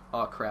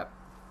 Oh crap.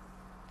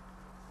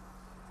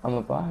 I'm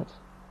a bot.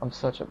 I'm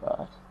such a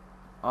bot.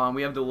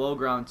 We have the low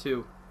ground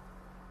too.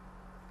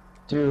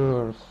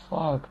 Dude,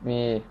 fuck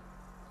me.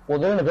 Well,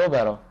 they're in a build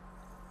battle.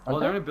 Oh,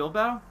 they're in a build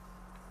battle?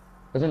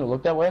 Doesn't it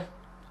look that way?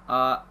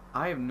 I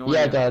have no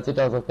Yeah, idea. it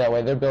does look that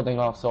way. They're building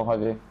off so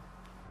heavy.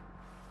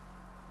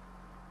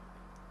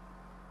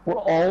 We're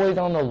always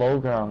on the low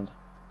ground.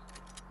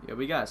 Yeah,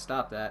 we gotta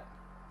stop that.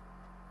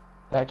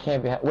 That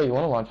can't be wait, you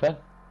want to launch pad?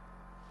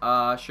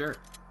 Sure.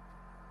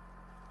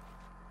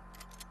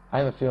 I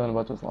have a feeling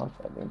about this launch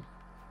pad, dude.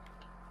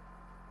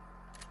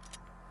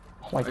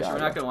 Oh my god. Sure we're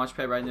not gonna launch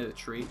pad right into the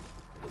tree?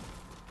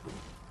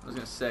 I was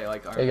gonna say,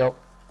 like, There you go.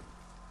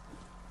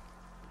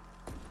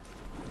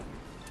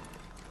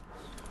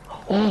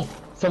 Oh!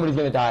 Somebody's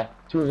gonna die.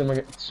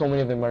 So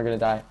many of them are gonna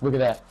die. Look at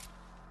that.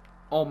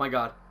 Oh my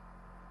god.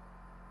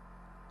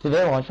 Did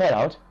they launch pad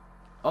out?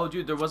 Oh,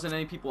 dude, there wasn't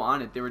any people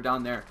on it. They were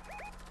down there.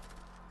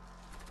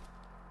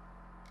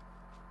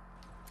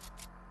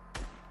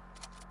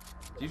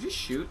 Did you just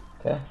shoot?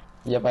 Okay.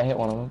 Yep, I hit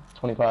one of them.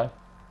 25.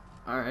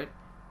 Alright.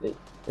 They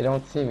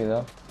don't see me,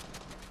 though.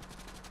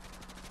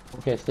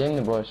 Okay, stay in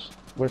the bush.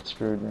 We're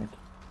screwed, Nick.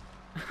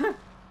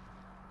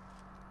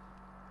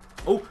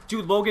 Oh,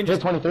 dude, Logan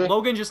just 23.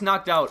 Logan just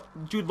knocked out.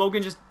 Dude,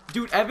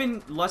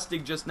 Evan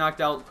Lustig just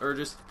knocked out, or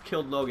just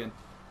killed Logan.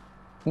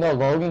 No,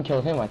 Logan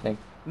killed him, I think.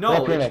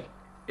 No, here, Nick.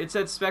 it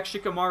said Spec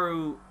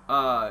Shikamaru,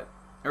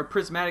 or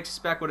Prismatic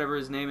Spec, whatever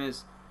his name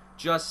is,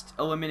 just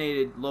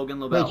eliminated Logan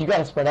Lobel. Nick, you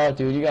gotta spread out,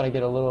 dude. You gotta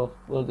get a little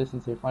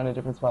distance here. Find a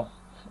different spot.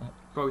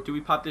 Bro, do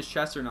we pop this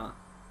chest or not?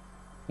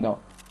 No,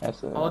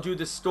 absolutely Oh, not. dude,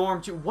 the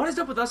storm. Dude, what is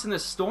up with us in the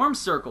storm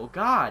circle?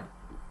 God.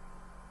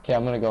 Okay,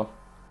 I'm gonna go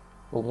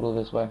a little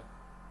this way.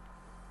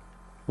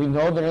 We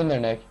know they're in there,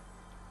 Nick.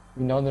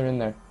 We know they're in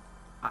there.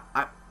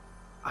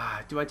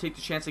 Do I take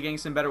the chance of getting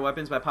some better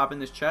weapons by popping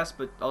this chest?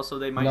 But also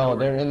they might. No,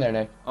 they're in there,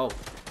 Nick. Oh.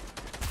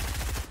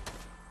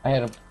 I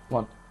hit him. Come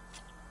on.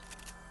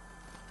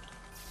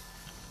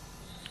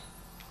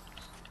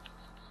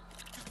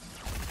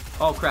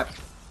 Oh crap.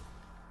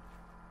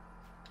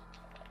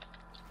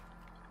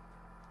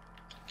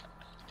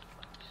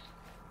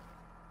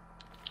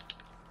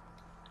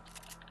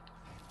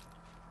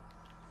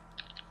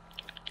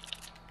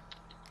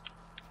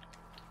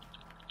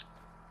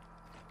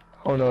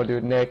 Oh no,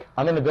 dude, Nick.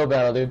 I'm in the build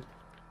battle, dude.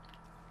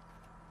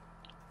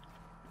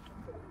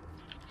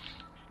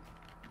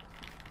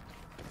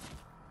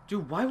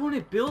 Dude, why won't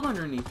it build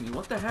underneath me?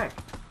 What the heck?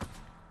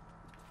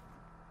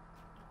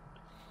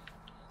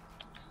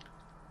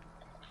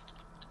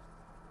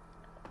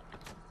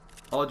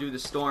 Oh, dude, the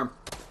storm.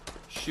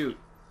 Shoot.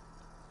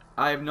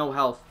 I have no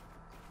health.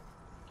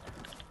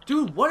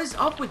 Dude, what is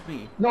up with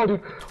me? No,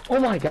 dude. Oh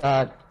my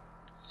god.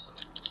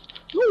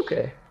 You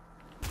okay?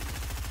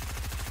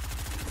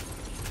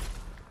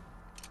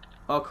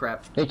 Oh,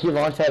 crap. Nick, you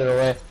launch headed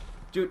away.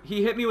 Dude,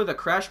 he hit me with a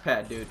crash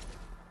pad, dude.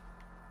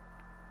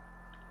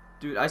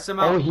 Dude, I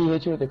somehow... Oh, he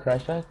hit you with a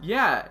crash pad?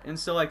 Yeah, and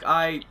so, like,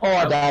 I... Oh,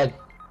 I died.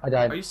 I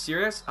died. Are you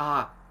serious?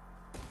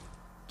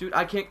 Dude,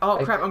 I can't... Oh,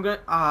 crap, I'm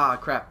gonna...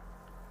 crap.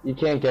 You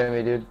can't get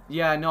me, dude.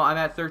 Yeah, no, I'm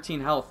at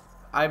 13 health.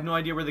 I have no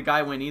idea where the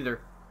guy went either.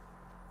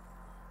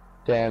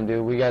 Damn,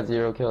 dude, we got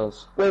 0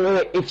 kills.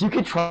 Wait. If you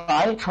could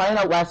try and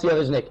outlast the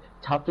others, Nick.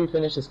 Top 3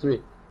 finish is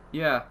 3.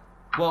 Yeah.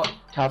 Well,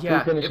 top 3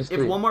 finish is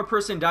 3. If one more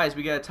person dies,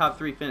 we get a top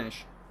 3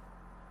 finish.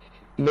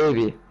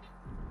 Maybe.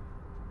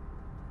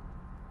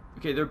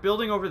 Okay, they're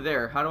building over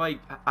there. How do I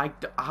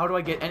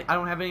get any... I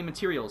don't have any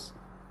materials.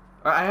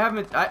 Or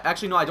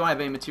actually, no, I don't have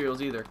any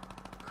materials either.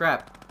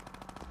 Crap.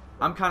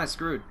 I'm kind of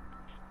screwed.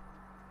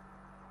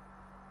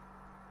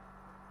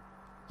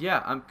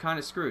 Yeah, I'm kind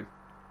of screwed.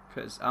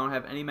 Because I don't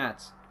have any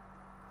mats.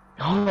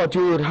 Oh,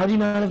 dude, how do you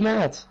not have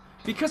mats?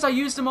 Because I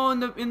used them all in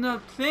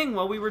the thing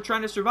while we were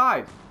trying to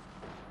survive.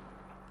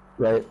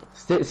 Right.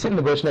 Sit in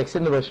the bush, Nick. Sit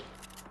in the bush.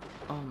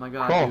 Oh my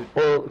god, Crawl. dude.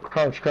 Or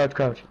crouch.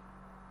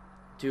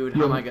 Dude,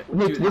 how am I gonna...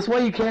 Nick, Dude, this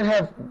way you can't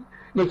have...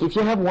 Nick, if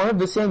you have one of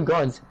the same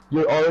guns,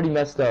 you're already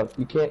messed up.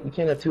 You can't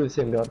have 2 of the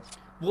same guns.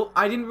 well,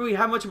 I didn't really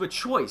have much of a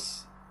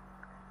choice.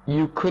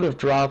 You could have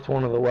dropped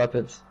one of the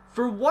weapons.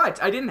 For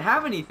what? I didn't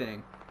have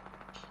anything.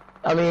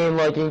 I mean,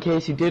 like, in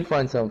case you did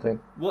find something.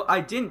 Well, I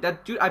didn't.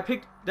 Dude, I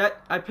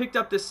picked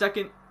up the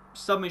second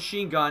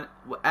submachine gun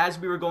as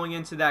we were going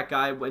into that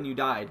guy when you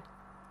died.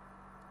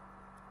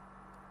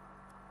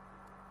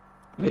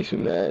 Makes me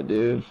mad,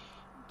 dude.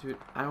 Dude,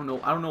 I don't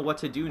know what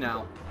to do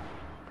now.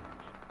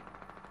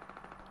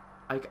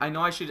 I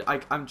know I should.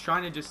 I'm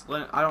trying to just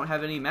let. I don't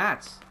have any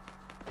mats.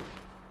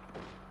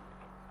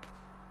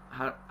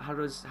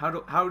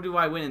 How do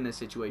I win in this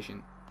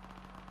situation?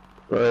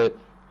 Right.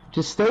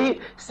 Just stay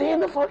in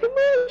the fucking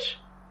bush.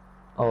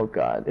 Oh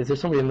god, is there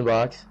somebody in the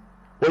box?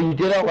 Well, you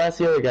did outlast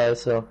the other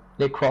guys, so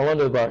they crawl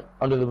under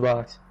the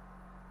box.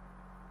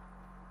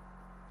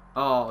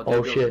 Oh.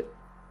 Oh shit.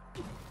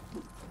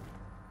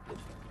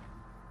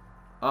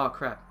 Oh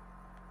crap.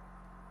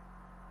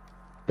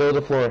 Go to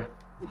the floor.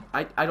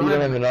 I don't You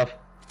don't have have enough.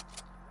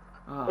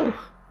 Oh,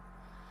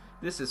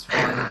 this is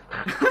fun.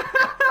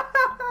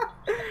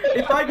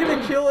 If I get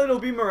a kill, it'll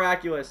be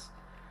miraculous.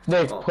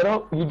 Nick, put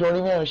out. You don't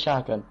even have a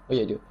shotgun. Oh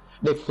yeah, dude.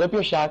 Nick, flip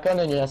your shotgun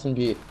and your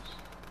SMG.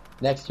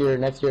 Next to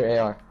your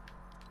AR.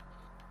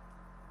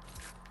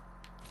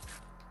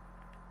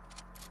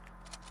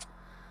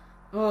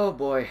 Oh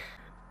boy.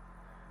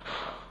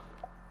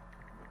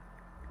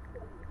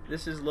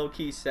 This is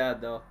low-key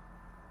sad though.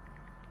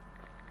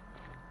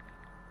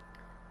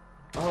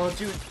 Oh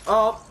dude.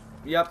 Oh,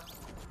 yep.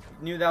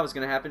 Knew that was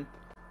gonna happen.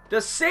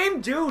 The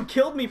same dude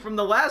killed me from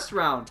the last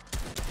round.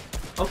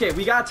 Okay,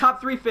 we got a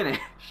top 3 finish.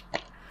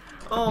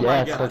 Oh my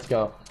god. Yes, let's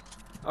go.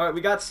 Alright,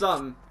 we got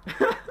something.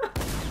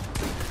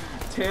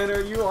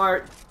 Tanner, you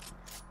are...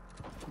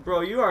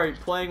 Bro, you are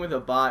playing with a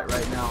bot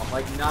right now.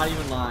 Like, not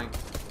even lying.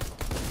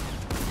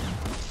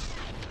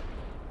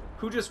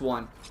 Who just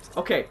won?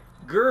 Okay,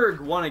 Gerg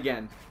won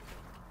again.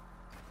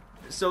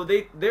 So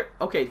they're...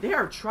 Okay, they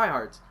are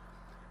tryhards.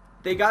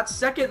 They got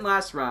second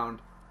last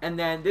round, and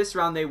then this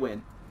round they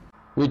win.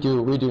 We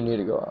do need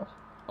to go off.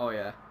 Oh,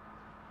 yeah.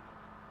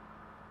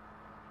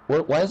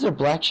 Why is there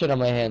black shit on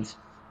my hands?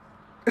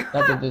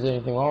 Not that there's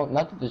anything wrong.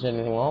 Not that there's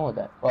anything wrong with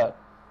that, but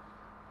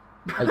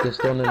I just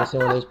don't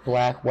understand why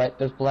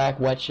there's black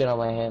wet shit on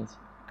my hands.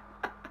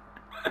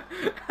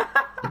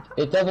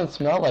 It doesn't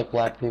smell like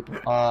black people.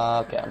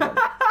 Okay, I'm done.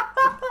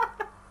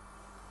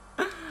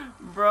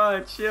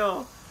 Bro,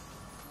 chill.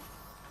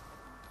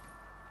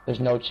 There's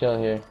no chill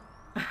here.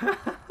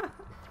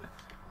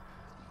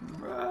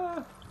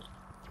 Bruh.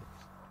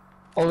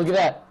 Oh, look at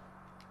that.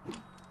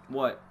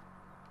 What?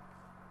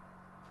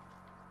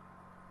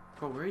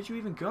 Bro, where did you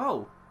even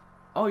go?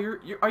 Oh,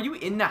 are you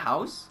in the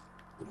house?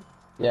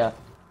 Yeah.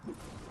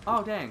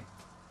 Oh, dang.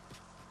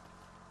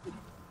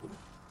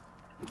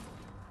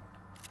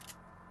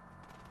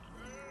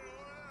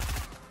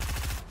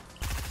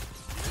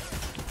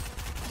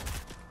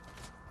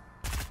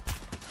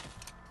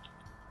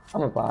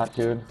 I'm a bot,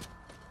 dude.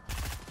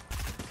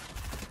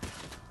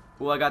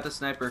 Ooh, I got the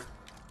sniper.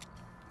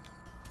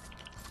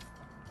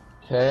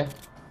 Okay.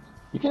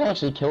 You can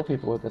actually kill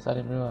people with this. I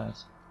didn't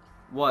realize.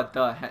 What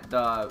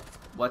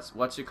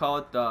what's you call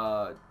it?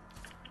 The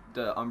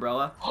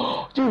umbrella?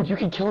 Dude, you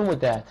can kill him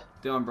with that.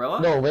 The umbrella?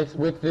 No,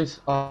 with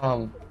this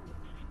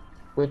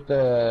with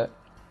the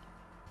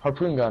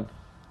harpoon gun.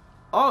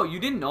 Oh, you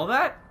didn't know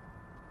that?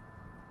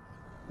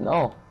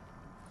 No.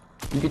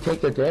 You can take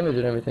their damage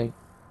and everything.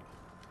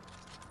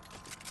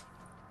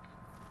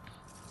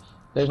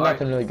 There's All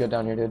nothing right. really good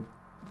down here, dude.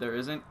 There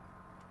isn't?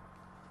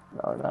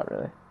 No, not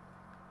really.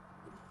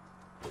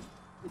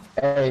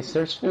 Hey,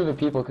 search through the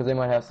people because they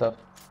might have stuff.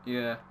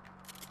 Yeah.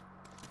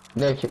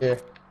 Nick, here.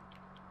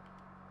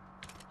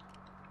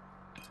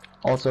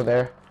 Also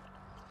there.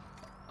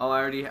 Oh, I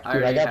already Dude,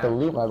 I got have, the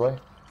loot, my boy.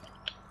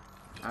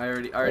 I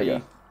already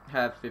go.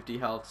 have 50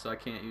 health, so I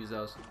can't use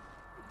those.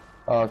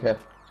 Oh, okay.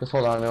 Just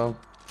hold on to him.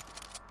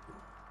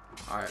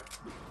 Alright.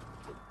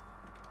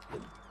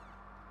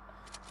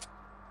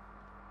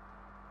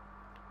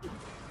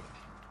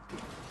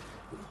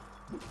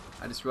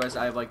 I just realized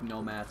I have like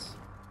no mats,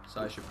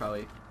 so I should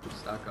probably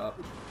stock up.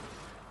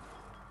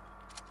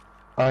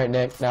 Alright,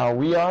 Nick. Now,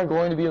 we are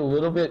going to be a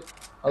little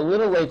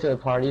late to the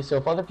party, so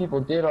if other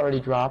people did already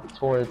drop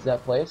towards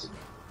that place,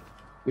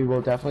 we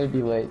will definitely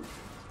be late.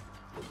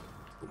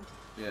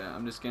 Yeah,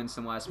 I'm just getting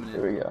some last minute.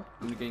 Here we go.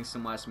 I'm getting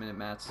some last minute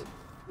mats.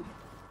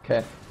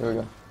 Okay, here we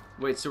go.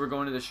 Wait, so we're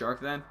going to the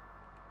shark then?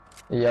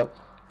 Yep.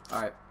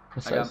 Alright.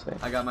 Precisely.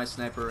 I got my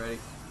sniper ready.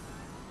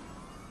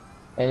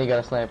 And you got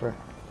a sniper.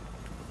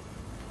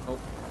 Oh,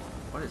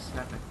 what is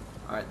happening?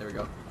 Alright, there we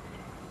go.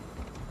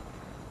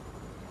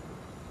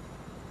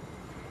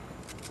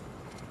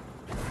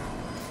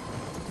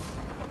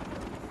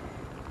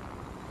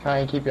 Try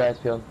and keep your eyes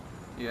peeled.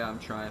 Yeah, I'm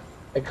trying.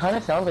 It kind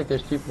of sounds like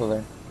there's people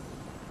there.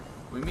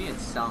 What do you mean it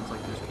sounds like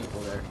there's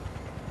people there?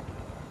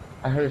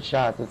 I heard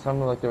shots. It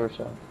sounded like there were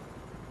shots.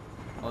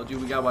 Oh,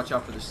 dude, we gotta watch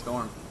out for the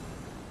storm.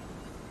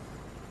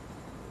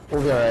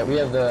 We'll be alright. We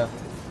have the...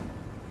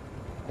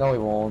 No, we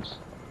won't.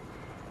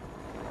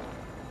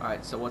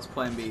 Alright, so what's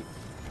plan B?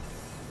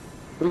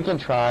 We can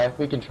try.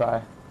 We can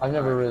try. I've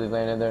never really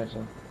landed there,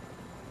 so...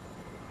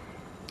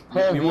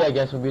 Plan We B, won't- I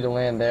guess, would be to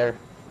land there.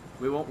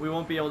 We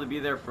won't be able to be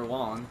there for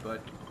long,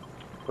 but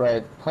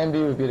Right. Plan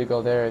B would be to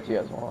go there if you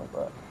guys want,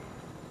 but...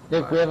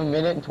 Nick, we Alright. have a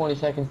minute and 20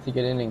 seconds to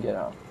get in and get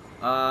out.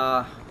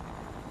 I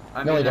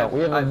No, mean, we don't. We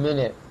have a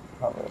minute.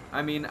 Probably.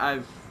 I mean,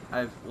 I've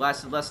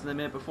lasted less than a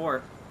minute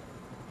before.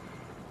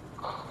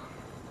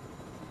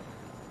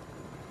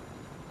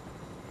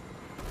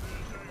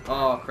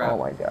 Oh crap! Oh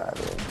my god,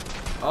 dude.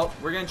 Oh,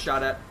 we're getting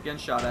shot at. Getting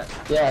shot at.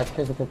 Yeah, it's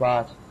because it's a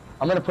bot.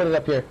 I'm gonna put it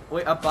up here.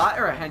 Wait, a bot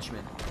or a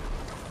henchman?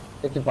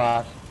 It's a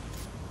bot.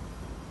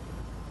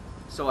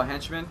 So a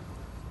henchman?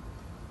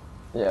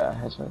 Yeah,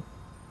 henchman.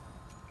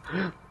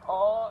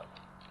 Oh,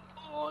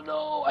 oh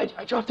no!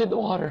 I dropped it in the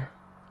water.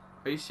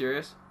 Are you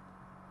serious?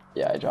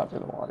 Yeah, I dropped it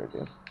in the water,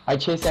 dude. I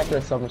chased after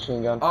a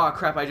submachine gun. Oh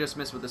crap! I just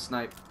missed with the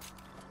snipe.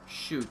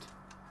 Shoot.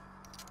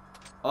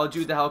 Oh,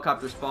 dude, the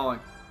helicopter's falling.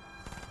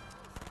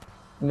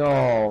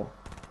 No.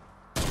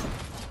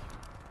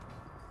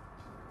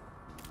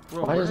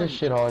 Bro, Why does this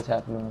shit always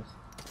happen to us?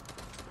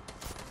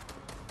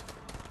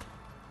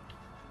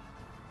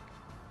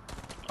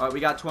 Alright, we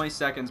got 20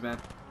 seconds, man.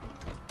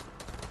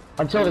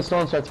 Until the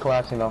storm starts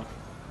collapsing, though.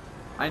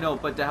 I know,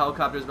 but the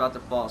helicopter's about to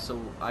fall,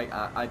 so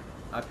I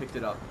picked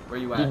it up. Where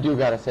you at? You do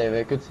gotta save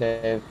it. Good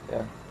save.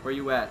 Yeah. Where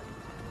you at?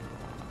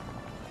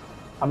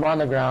 I'm on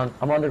the ground.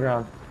 I'm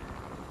underground.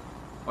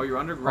 Oh, you're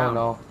underground.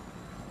 Oh no.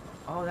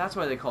 Oh, that's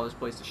why they call this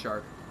place the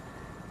Shark.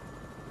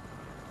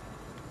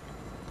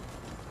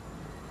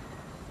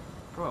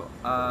 Bro,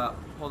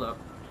 hold up.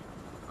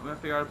 I'm gonna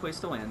figure out a place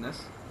to land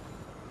this.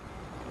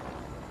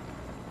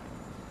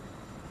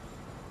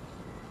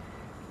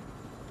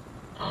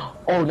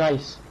 Oh,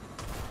 nice.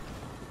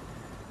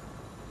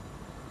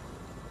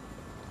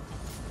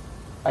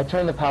 I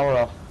turned the power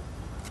off.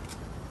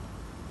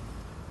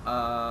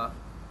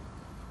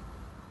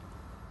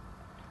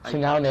 So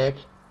now, Nick,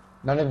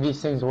 none of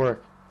these things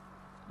work.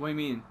 What do you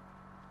mean?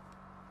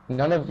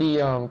 None of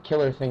the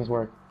killer things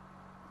work.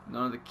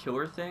 None of the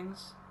killer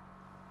things?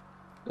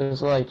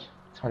 There's like,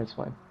 it's hard to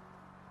explain.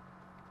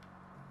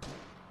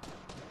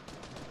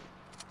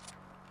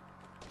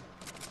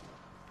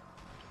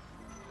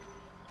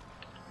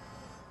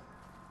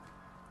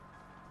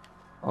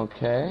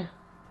 Okay.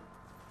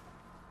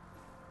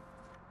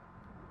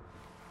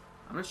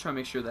 I'm just trying to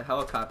make sure the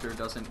helicopter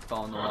doesn't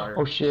fall in the water.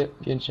 Oh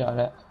shit, getting shot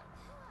at.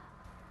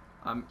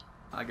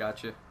 I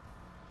got you.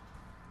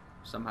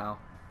 Somehow.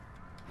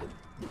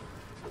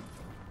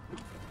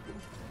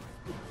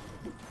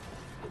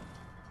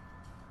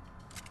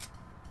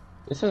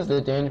 This is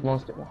the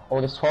most. Oh,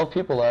 there's 12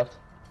 people left.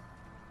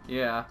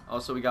 Yeah.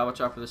 Also, we gotta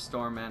watch out for the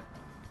storm, man.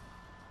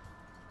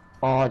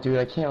 Oh, dude,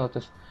 I can't let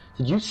this.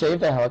 Did you save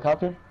the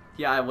helicopter?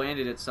 Yeah, I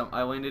landed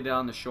it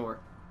on the shore.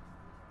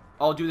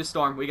 Oh, do the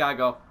storm. We gotta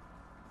go.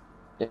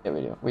 Yeah,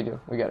 we do. We do.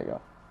 We gotta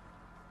go.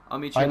 I'll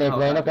meet you. Alright, Nick,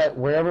 land up at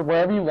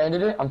wherever you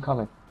landed it. I'm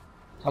coming.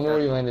 Tell me where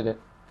you landed it.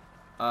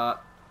 Oh,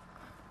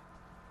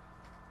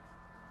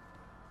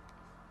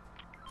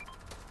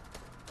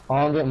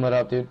 I'm getting lit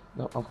up, dude.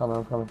 No, I'm coming.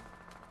 I'm coming.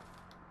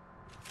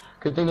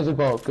 Good thing there's a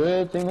boat.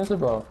 Good thing there's a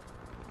boat.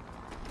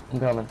 I'm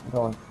coming. I'm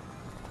going.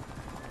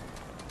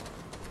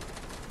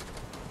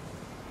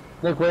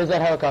 Look, where's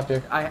that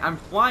helicopter? I'm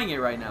flying it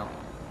right now.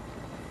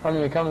 Come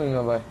to me,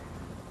 my boy.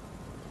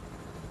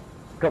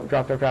 Go,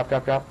 drop.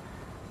 Oh,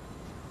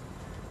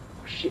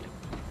 shit.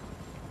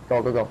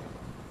 Go.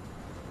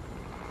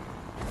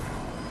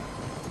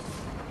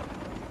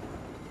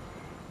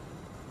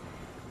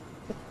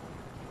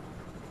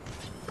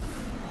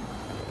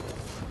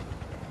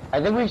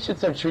 I think we should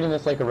start treating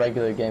this like a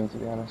regular game, to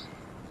be honest.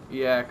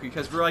 Yeah,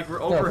 because we're No,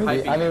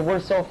 overhyping. I mean,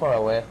 we're so far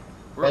away.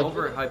 We're like,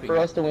 overhyping. For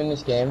us to win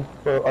this game,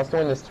 for us to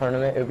win this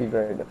tournament, it would be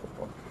very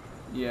difficult.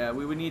 Yeah,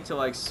 we would need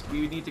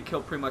to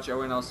kill pretty much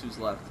everyone else who's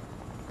left.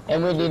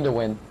 And we need to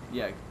win.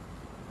 Yeah,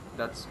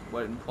 that's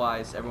what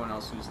implies everyone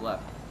else who's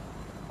left.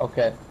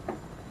 Okay.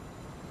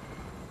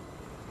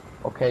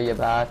 Okay, you're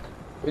back.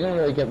 We didn't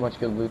really get much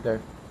good loot there.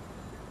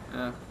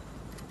 Yeah.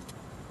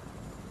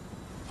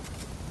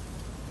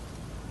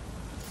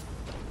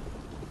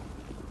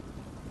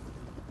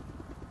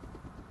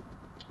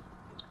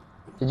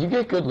 Did you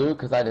get good loot?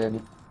 Because I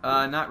didn't.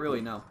 Not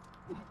really, no.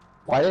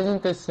 Why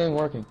isn't this thing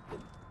working?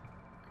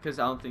 Because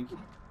I don't think...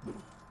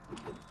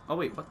 Oh,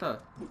 wait,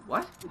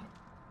 what?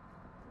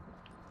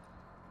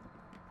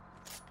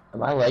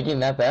 Am I lagging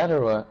that bad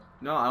or what?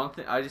 No,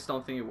 I just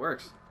don't think it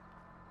works.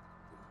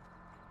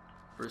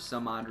 For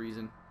some odd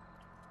reason.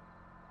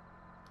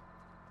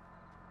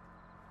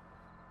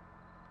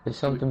 There's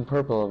something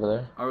purple over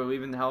there. Are we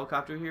leaving the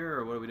helicopter here,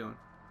 or what are we doing?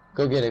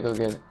 Go get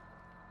it.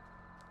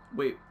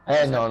 Wait.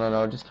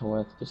 No, just come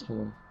with.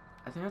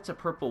 I think that's a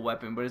purple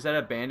weapon, but is that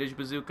a bandage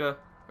bazooka?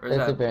 Or is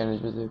It's that a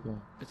bandage bazooka.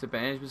 It's a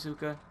bandage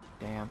bazooka?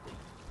 Damn.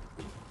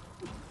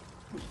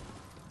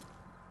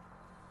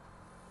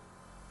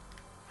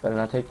 Better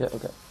not take that.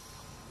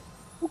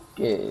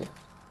 Okay.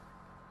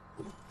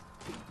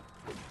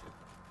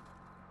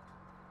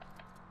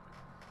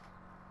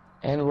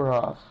 And we're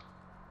off.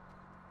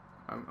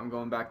 I'm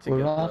going back to We're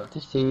get off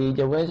to see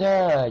the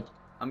wizard.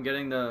 I'm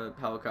getting the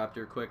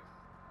helicopter quick.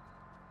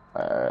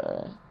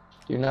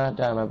 Do not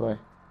die, my boy.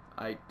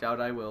 I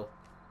doubt I will.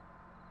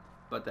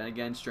 But then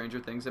again, stranger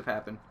things have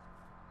happened.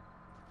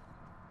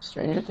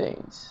 Stranger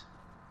things.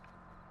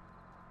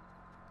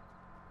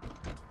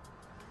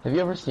 Have you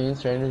ever seen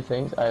Stranger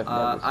Things? I have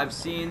never seen I've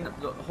seen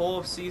the whole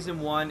of season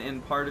 1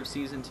 and part of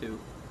season 2.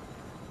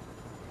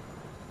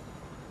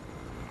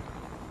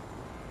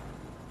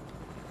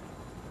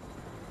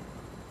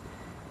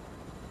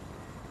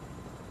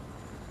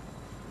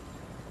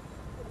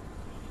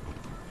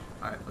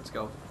 Alright, let's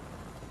go.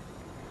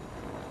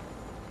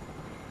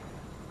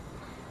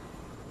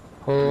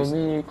 Pull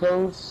me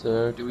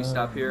closer. Do we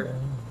stop here?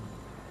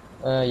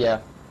 Yeah.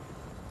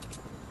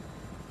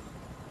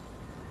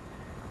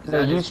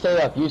 No, you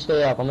stay up. You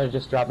stay up. I'm gonna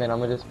just drop in. I'm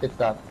gonna just pit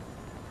stop.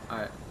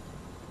 Alright.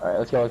 Alright,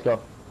 let's go. Let's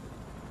go.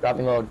 Drop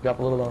me low. Drop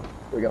a little low.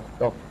 Here we go.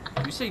 Go.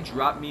 Did you say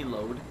drop me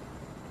load?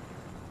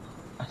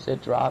 I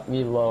said drop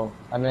me low.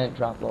 I meant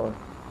drop lower.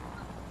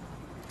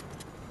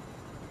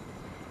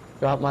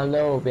 Drop my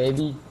low,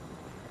 baby.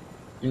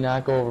 Do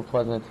not go over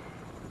Pleasant.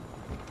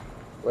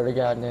 Swear to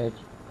God, Nick.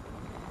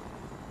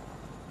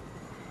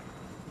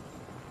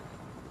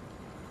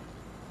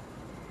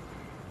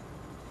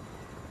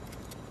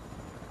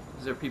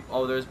 Is there people?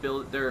 Oh,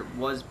 there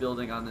was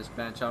building on this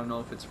bench. I don't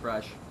know if it's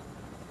fresh.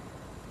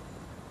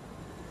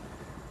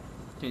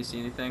 Can you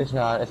see anything? It's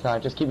not. It's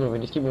not. Just keep moving.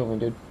 Just keep moving,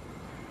 dude.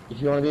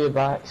 If you want to be a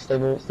box,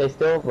 stay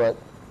still. But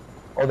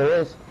oh,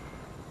 there is.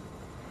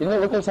 Didn't it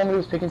look like somebody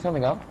was picking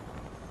something up?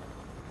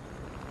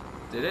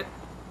 Did it?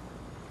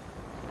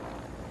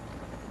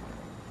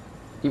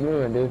 Keep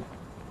moving, dude.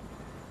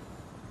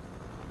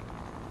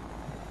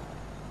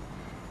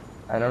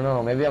 I don't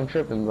know. Maybe I'm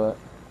tripping, but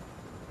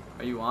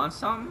Are you on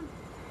something?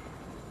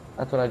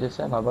 that's what I just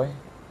said, my boy.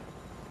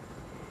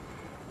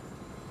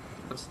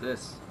 What's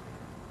this?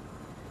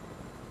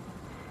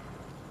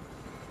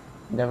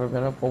 Never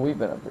been up. Well, we've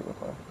been up here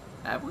before.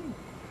 Have we?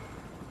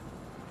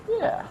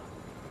 Yeah.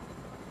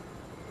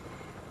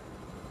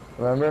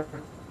 Remember?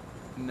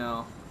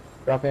 No.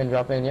 Drop in,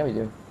 drop in. Yeah, we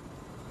do.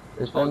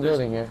 There's one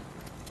building here.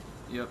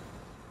 Yep.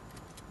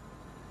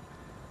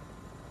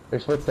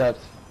 There's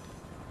footsteps.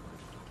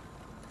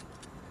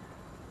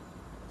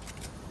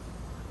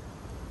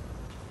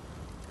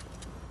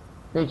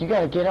 Nick, you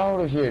gotta get out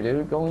of here,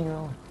 dude. Go on your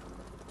own.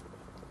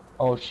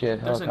 Oh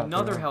shit. There's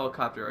another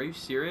helicopter. Are you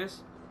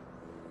serious?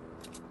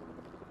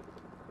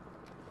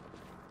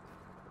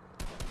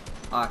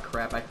 Ah,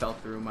 crap. I fell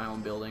through my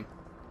own building.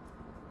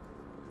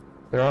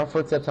 There are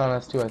footsteps on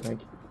us too, I think.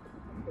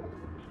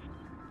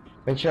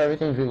 Make sure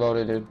everything's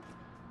reloaded, dude.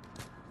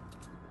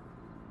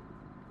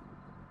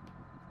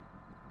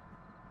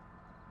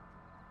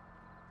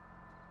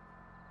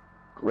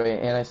 Great,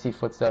 and I see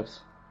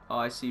footsteps. Oh,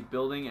 I see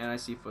building and I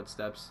see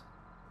footsteps.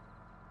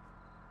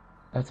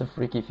 That's a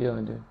freaky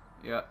feeling, dude.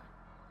 Yeah.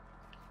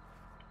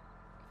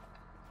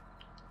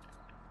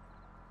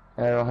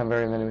 And I don't have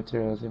very many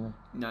materials either.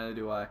 Neither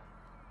do I.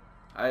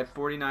 I have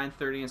 49,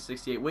 30, and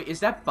 68. Wait, is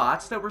that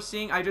bots that we're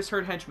seeing? I just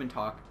heard henchmen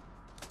talk.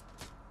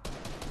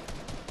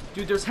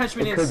 Dude, there's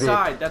henchmen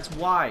inside. That's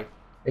why.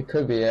 It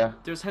could be, yeah.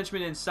 There's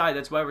henchmen inside.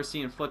 That's why we're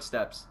seeing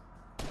footsteps.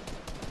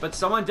 But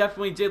someone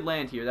definitely did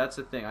land here. That's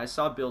the thing. I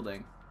saw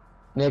building.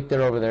 Nick,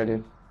 they're over there,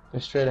 dude.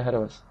 They're straight ahead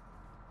of us.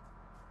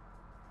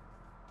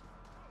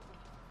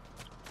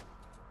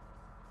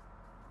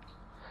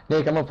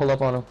 Nick, I'm gonna pull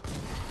up on him.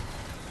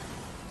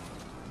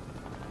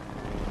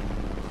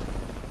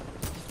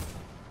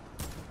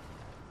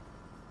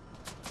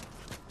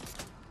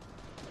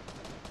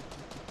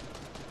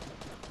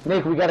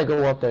 Nick, we gotta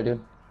go up there, dude.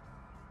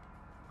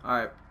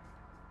 Alright.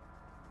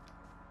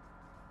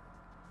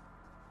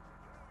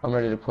 I'm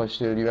ready to push,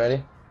 dude. You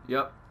ready?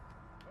 Yep.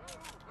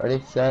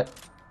 Ready, set.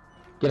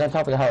 Get on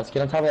top of the house.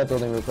 Get on top of that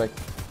building real quick.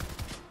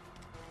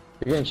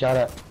 You're getting shot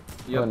at.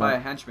 Yep, by a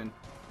henchman.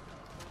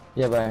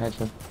 Yeah, by a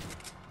henchman.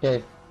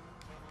 Okay.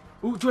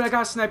 Ooh, dude, I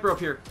got a sniper up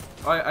here.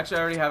 Oh, actually, I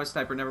already have a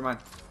sniper. Never mind.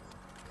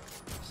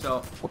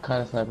 So. What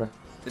kind of sniper?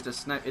 It's a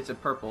sniper. It's a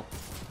purple.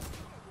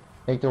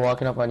 Nick, they're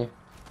walking up on you.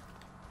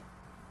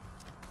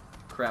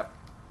 Crap.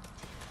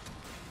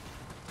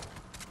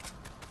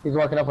 He's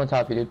walking up on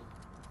top of you, dude.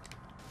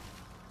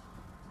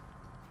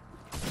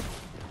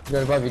 He's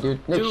right above you,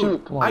 dude. Nick, dude,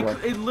 shoot. Come on, boy.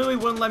 it literally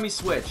wouldn't let me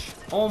switch.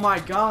 Oh my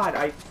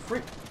god,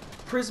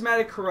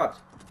 Prismatic Corrupt.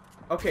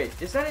 Okay,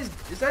 is that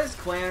his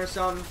clan or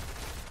something?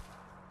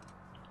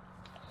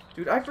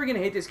 Dude, I freaking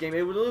hate this game.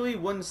 It literally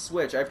wouldn't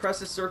switch. I pressed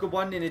the circle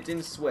button and it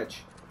didn't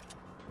switch.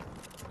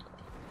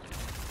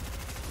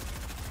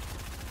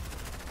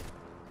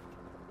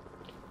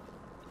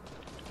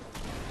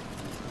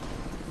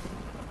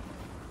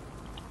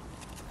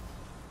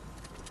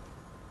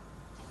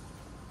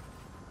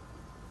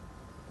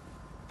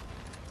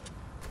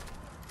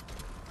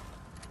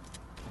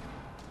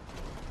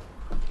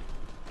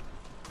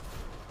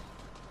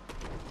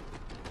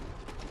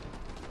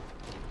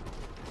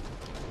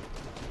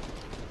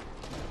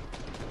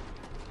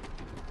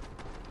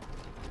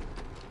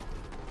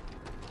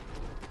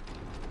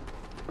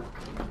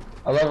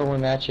 I love it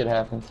when that shit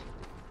happens.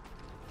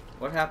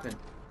 What happened?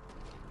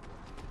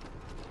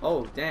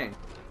 Oh, dang.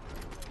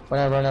 When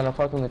I run out of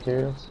fucking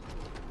materials.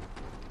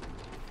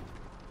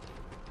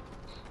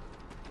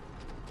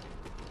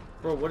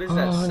 Bro, what is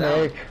that sound?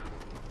 Nick.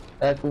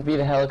 That would be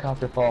the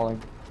helicopter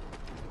falling.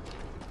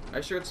 Are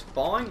you sure it's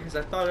falling? Because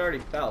I thought it already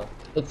fell.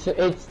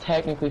 It's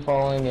technically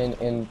falling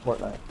in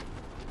Fortnite.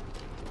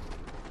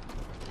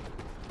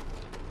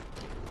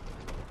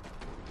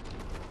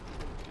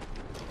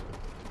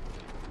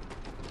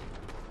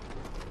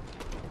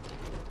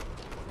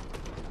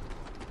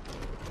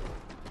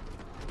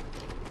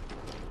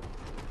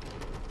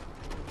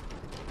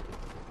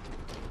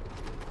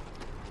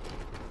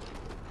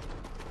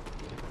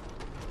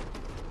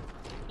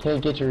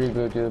 Can't get your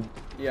reboot, dude.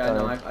 Yeah, I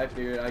know. I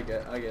figured. I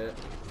get it.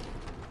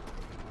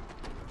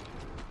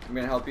 I'm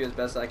gonna help you as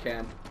best I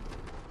can.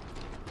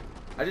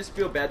 I just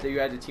feel bad that you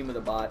had to team with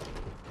a bot.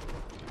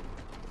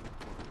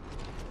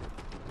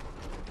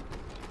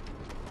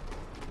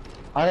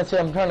 Honestly,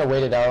 I'm trying to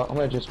wait it out. I'm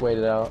gonna just wait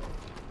it out.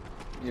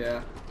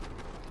 Yeah.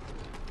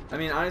 I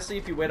mean, honestly,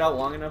 if you wait out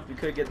long enough, you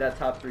could get that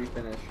top 3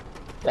 finish.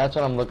 That's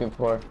what I'm looking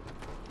for.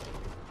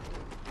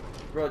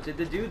 Bro, did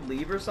the dude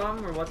leave or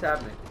something, or what's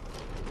happening?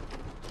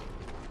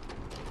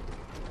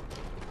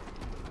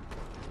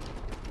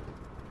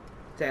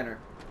 Tanner.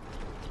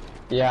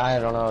 Yeah, I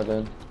don't know,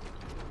 dude.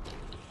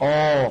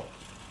 Oh.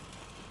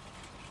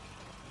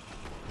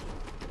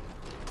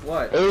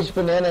 What? Age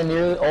Banana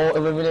nearly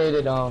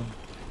eliminated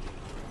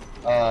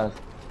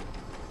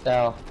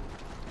Sal.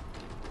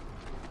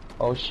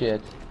 Oh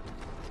shit.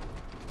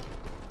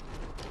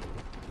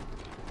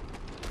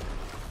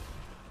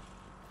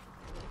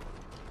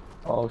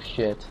 Oh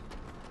shit.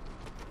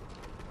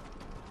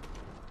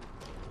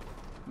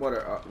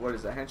 What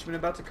is a henchman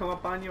about to come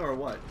up on you or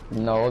what?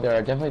 No, there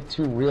are definitely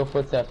 2 real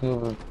footsteps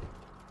moving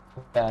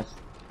fast.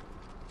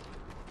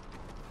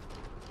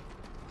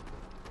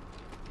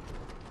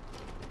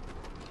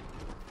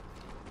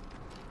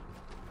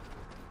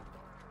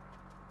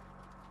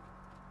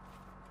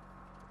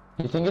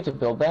 You think it's a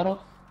build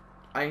battle?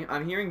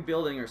 I'm hearing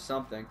building or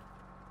something.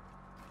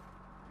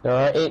 There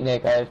are 8,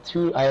 Nick. I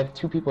have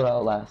two people that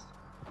outlast.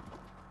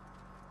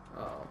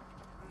 Uh-oh.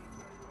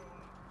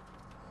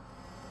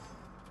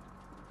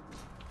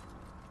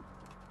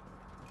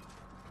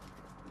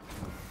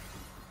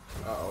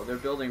 Uh-oh, they're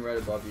building right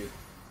above you.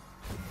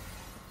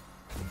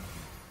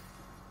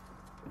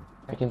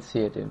 I can see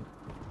it, dude.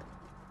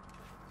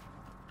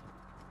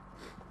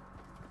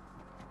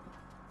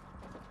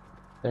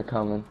 They're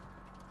coming.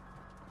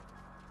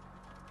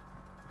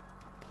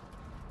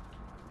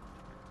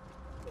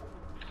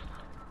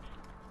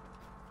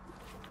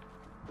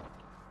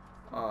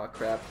 Aw,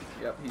 crap.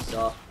 Yep, he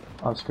saw.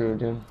 I'm screwed,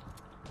 dude.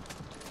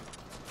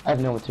 I have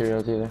no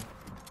materials either.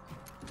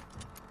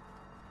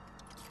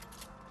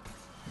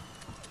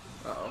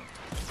 Uh-oh.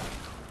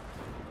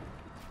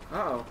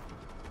 Uh-oh.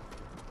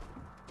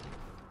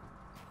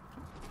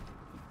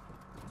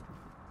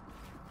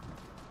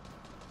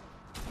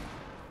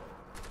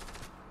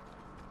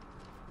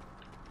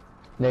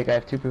 Nick, I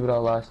have 2 people that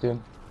lost, dude.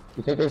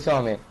 You think they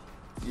saw me?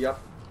 Yep.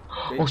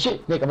 Oh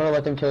shit, Nick, I'm gonna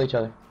let them kill each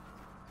other.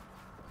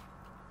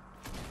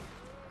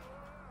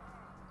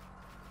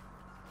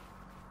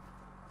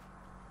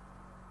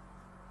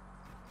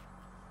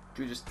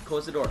 Dude, just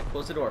close the door.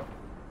 Close the door.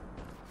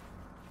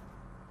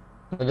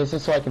 This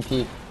is so I can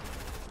peek.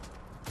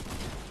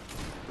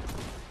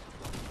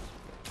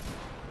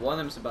 One of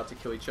them's about to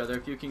kill each other.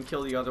 If you can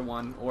kill the other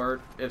one,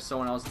 or if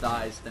someone else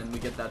dies, then we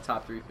get that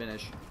top 3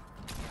 finish.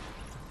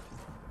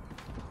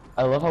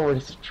 I love how we're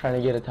just trying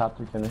to get a top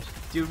 3 finish.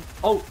 Dude,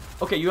 oh,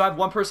 okay, you have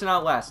one person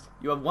out last.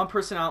 You have one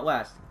person out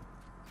last.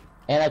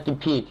 And I can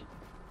peek.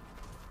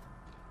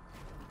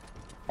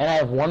 And I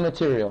have 1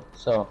 material,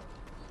 so.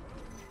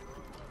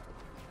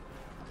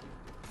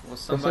 Well,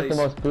 This is the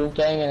most boom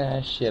gang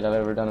ass shit I've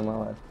ever done in my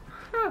life.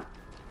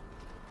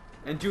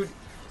 And dude,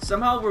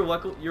 somehow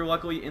you're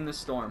luckily in the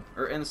storm,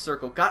 or in the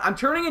circle. God, I'm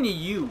turning into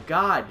you,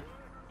 God.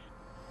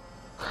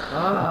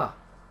 Ah.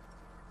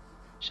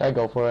 Should I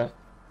go for it?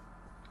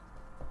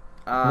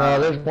 No,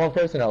 there's 1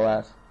 person at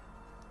last.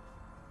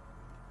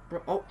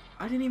 Bro, oh,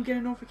 I didn't even get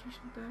a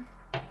notification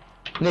back.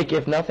 Nick,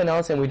 if nothing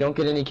else and we don't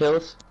get any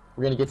kills,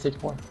 we're gonna get 6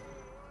 points.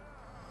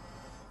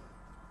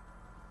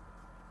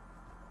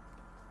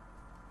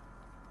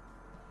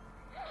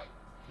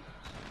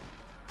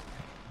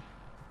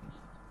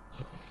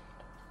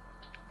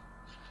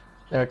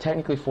 There are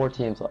technically 4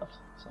 teams left,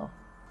 so.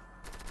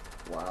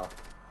 Wow.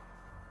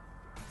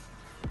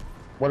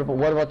 What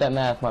about that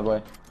math, my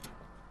boy?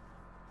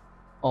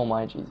 Oh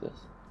my Jesus.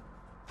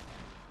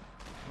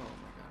 Oh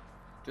my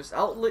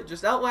god.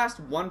 Just outlast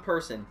one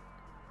person.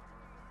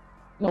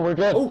 No, we're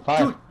good. Oh,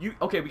 5. dude,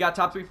 okay, we got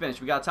top 3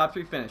 finish. We got top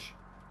 3 finish.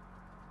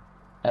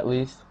 At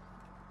least.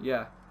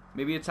 Yeah.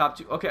 Maybe a top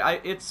 2. Okay,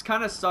 it's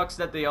kind of sucks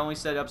that they only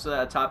set up so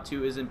that a top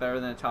 2 isn't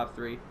better than a top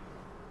 3.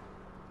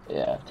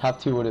 Yeah, top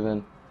 2 would have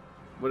been.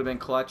 Would have been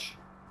clutch.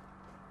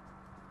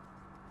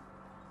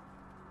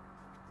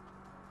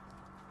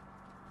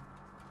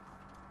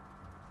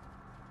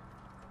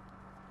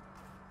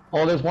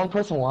 Oh, there's 1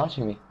 person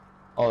watching me.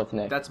 Oh, it's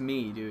Nick. That's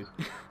me, dude.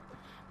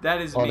 That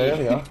is me. Oh, there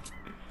we go.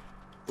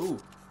 Ooh.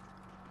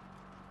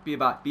 Be a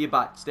bot. Be a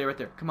bot. Stay right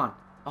there. Come on.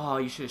 Oh,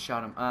 you should have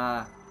shot him.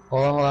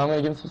 Hold on, I'm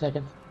gonna give him some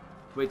seconds.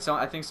 Wait,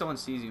 I think someone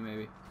sees you,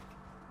 maybe.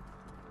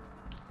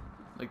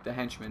 Like the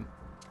henchman.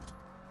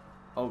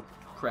 Oh,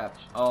 crap.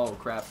 Oh,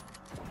 crap.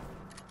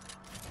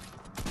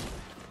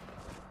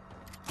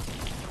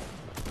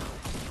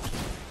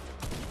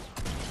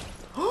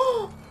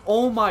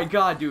 Oh my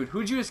god, dude.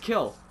 Who'd you just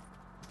kill?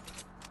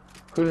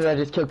 Who did I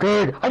just kill?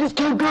 Gerg! I just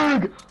killed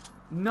Gerg!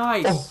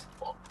 Nice.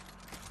 Oh.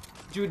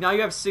 Dude, now you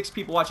have 6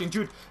 people watching.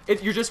 Dude,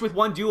 you're just with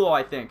one duo,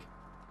 I think.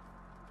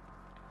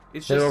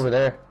 It's They're just over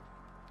there.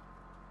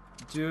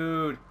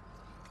 Dude.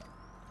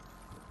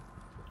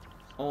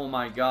 Oh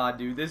my god,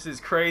 dude. This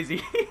is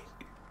crazy.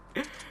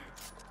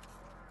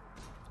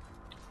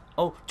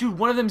 Oh, dude,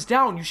 one of them's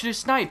down. You should have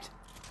sniped.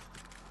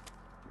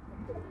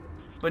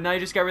 But now you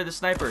just got rid of the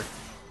sniper.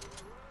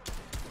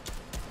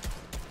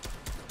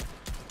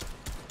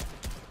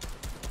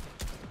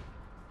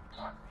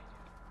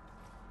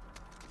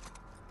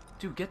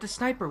 Dude, get the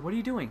sniper. What are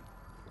you doing?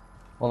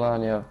 Hold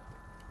on, yo.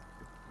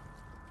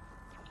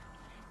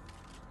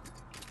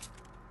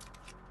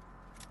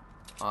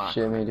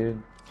 Shit me,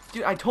 dude.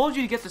 Dude, I told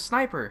you to get the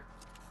sniper.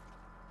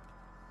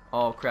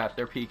 Oh, crap.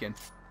 They're peeking.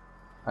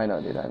 I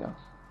know, dude. I know.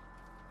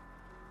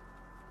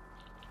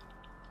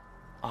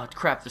 Oh,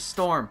 crap. The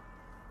storm.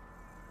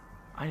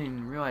 I didn't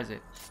even realize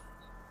it.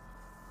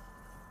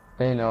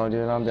 They know,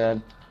 dude. I'm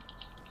dead.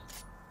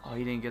 Oh,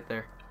 he didn't get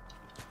there.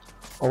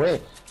 Oh,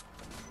 wait.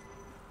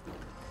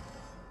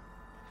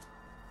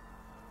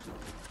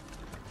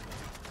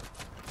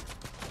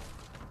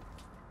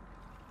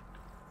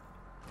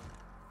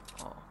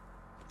 Oh.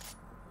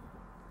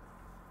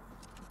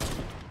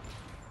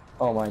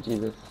 Oh, my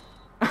Jesus.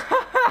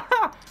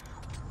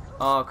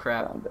 Oh,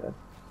 crap. I'm dead.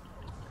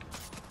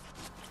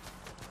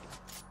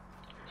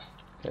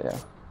 Okay, yeah.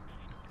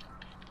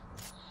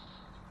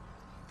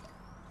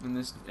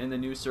 And the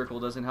new circle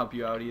doesn't help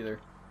you out either.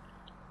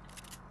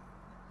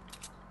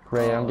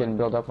 Great, Oh. I'm getting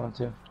built up on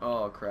too.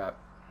 Oh, crap.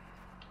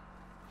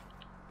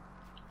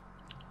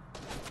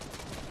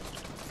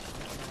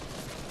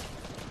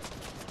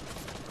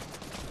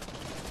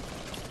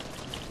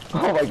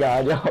 Oh my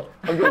god, yo.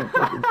 I'm getting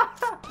fucking...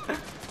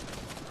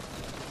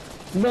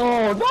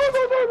 No, no,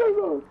 no, no, no,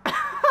 no.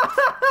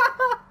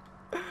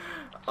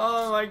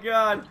 Oh my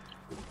god.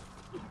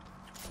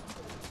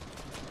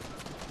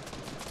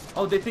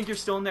 Oh, they think you're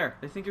still in there.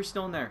 They think you're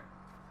still in there.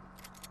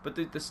 But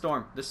the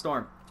storm.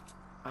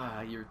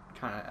 Ah, you're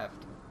kind of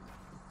effed.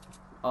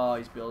 Oh,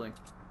 he's building.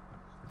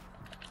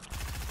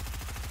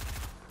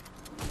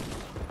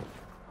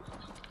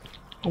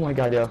 Oh my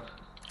god, yo.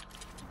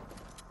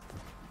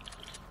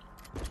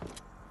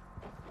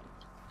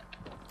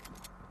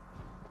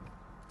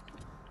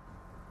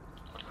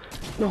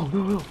 No,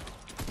 no, no.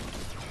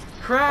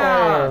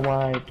 Crap! Oh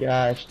my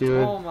gosh,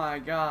 dude. Oh my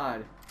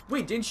god.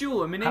 Wait, didn't you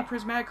eliminate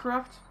Prismatic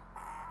Corrupt?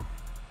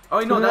 Oh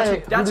no,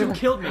 that's who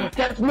killed me.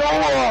 That's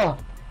Noah!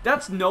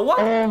 That's Noah?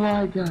 Oh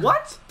my god.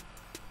 What?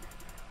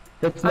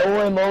 That's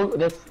Noah and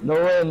that's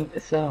Noah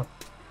and Sal.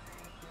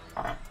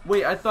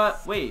 Wait,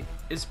 wait,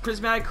 is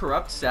Prismatic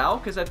Corrupt Sal?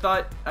 Because I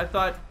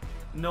thought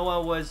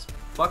Noah was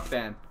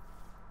Buckban.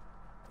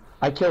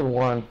 I killed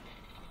one.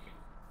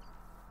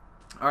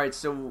 Alright,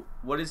 so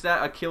what is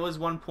that? A kill is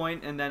 1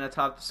 point and then a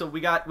top. So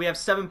we have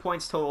 7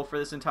 points total for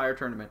this entire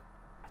tournament.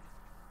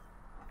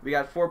 We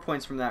got 4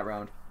 points from that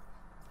round.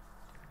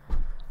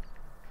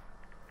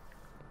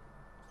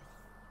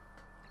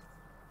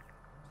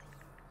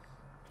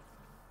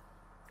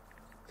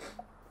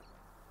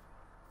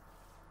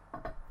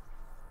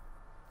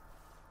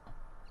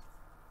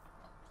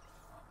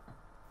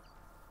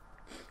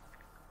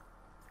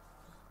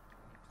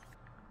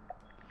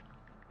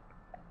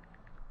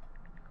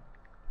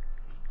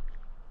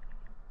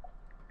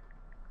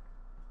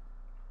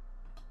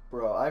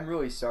 Bro, I'm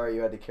really sorry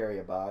you had to carry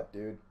a bot,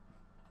 dude.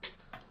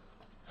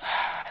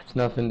 It's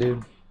nothing,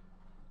 dude.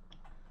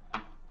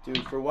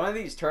 Dude, for one of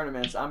these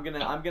tournaments, I'm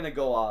gonna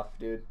go off,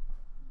 dude.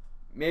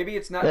 Maybe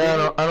it's not. Yeah,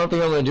 maybe, I don't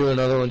think I'm gonna do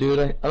another one, dude.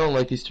 I don't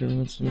like these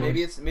tournaments.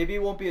 Maybe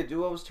it won't be a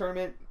duos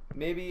tournament.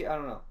 Maybe, I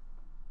don't know.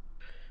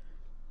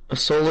 A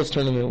soulless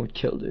tournament would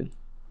kill, dude.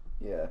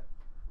 Yeah.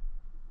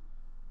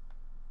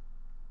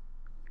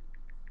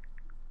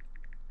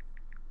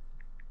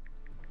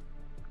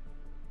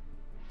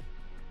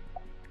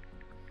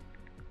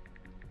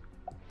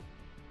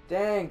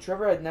 Dang,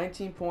 Trevor had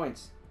 19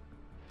 points.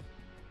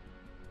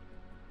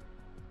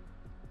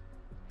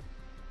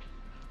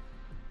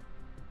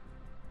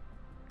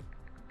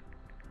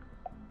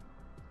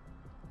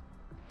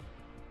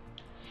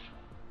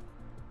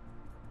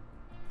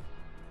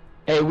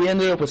 Hey, we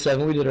ended up with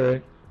 7. We did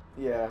alright.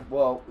 Yeah,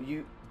 well,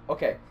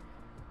 okay.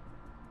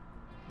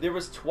 There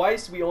was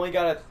twice we only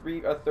got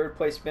a third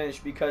place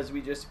finish because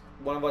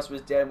one of us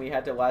was dead and we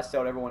had to last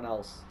out everyone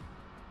else.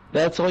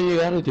 That's all you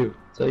gotta do.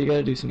 That's all you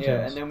gotta do sometimes.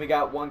 Yeah, and then we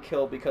got 1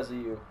 kill because of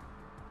you.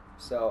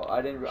 So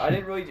I didn't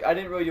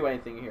really do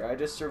anything here. I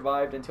just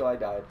survived until I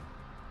died.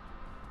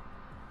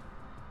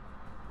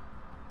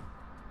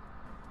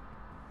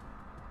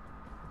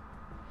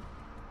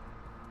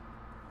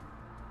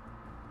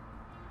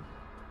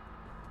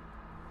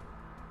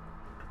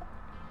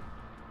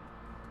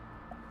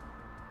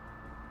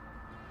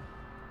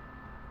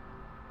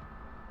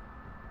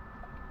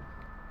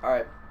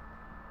 Alright.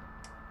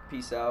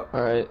 Peace out.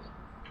 Alright.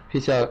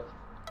 Peace out.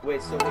 Wait,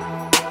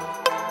 so...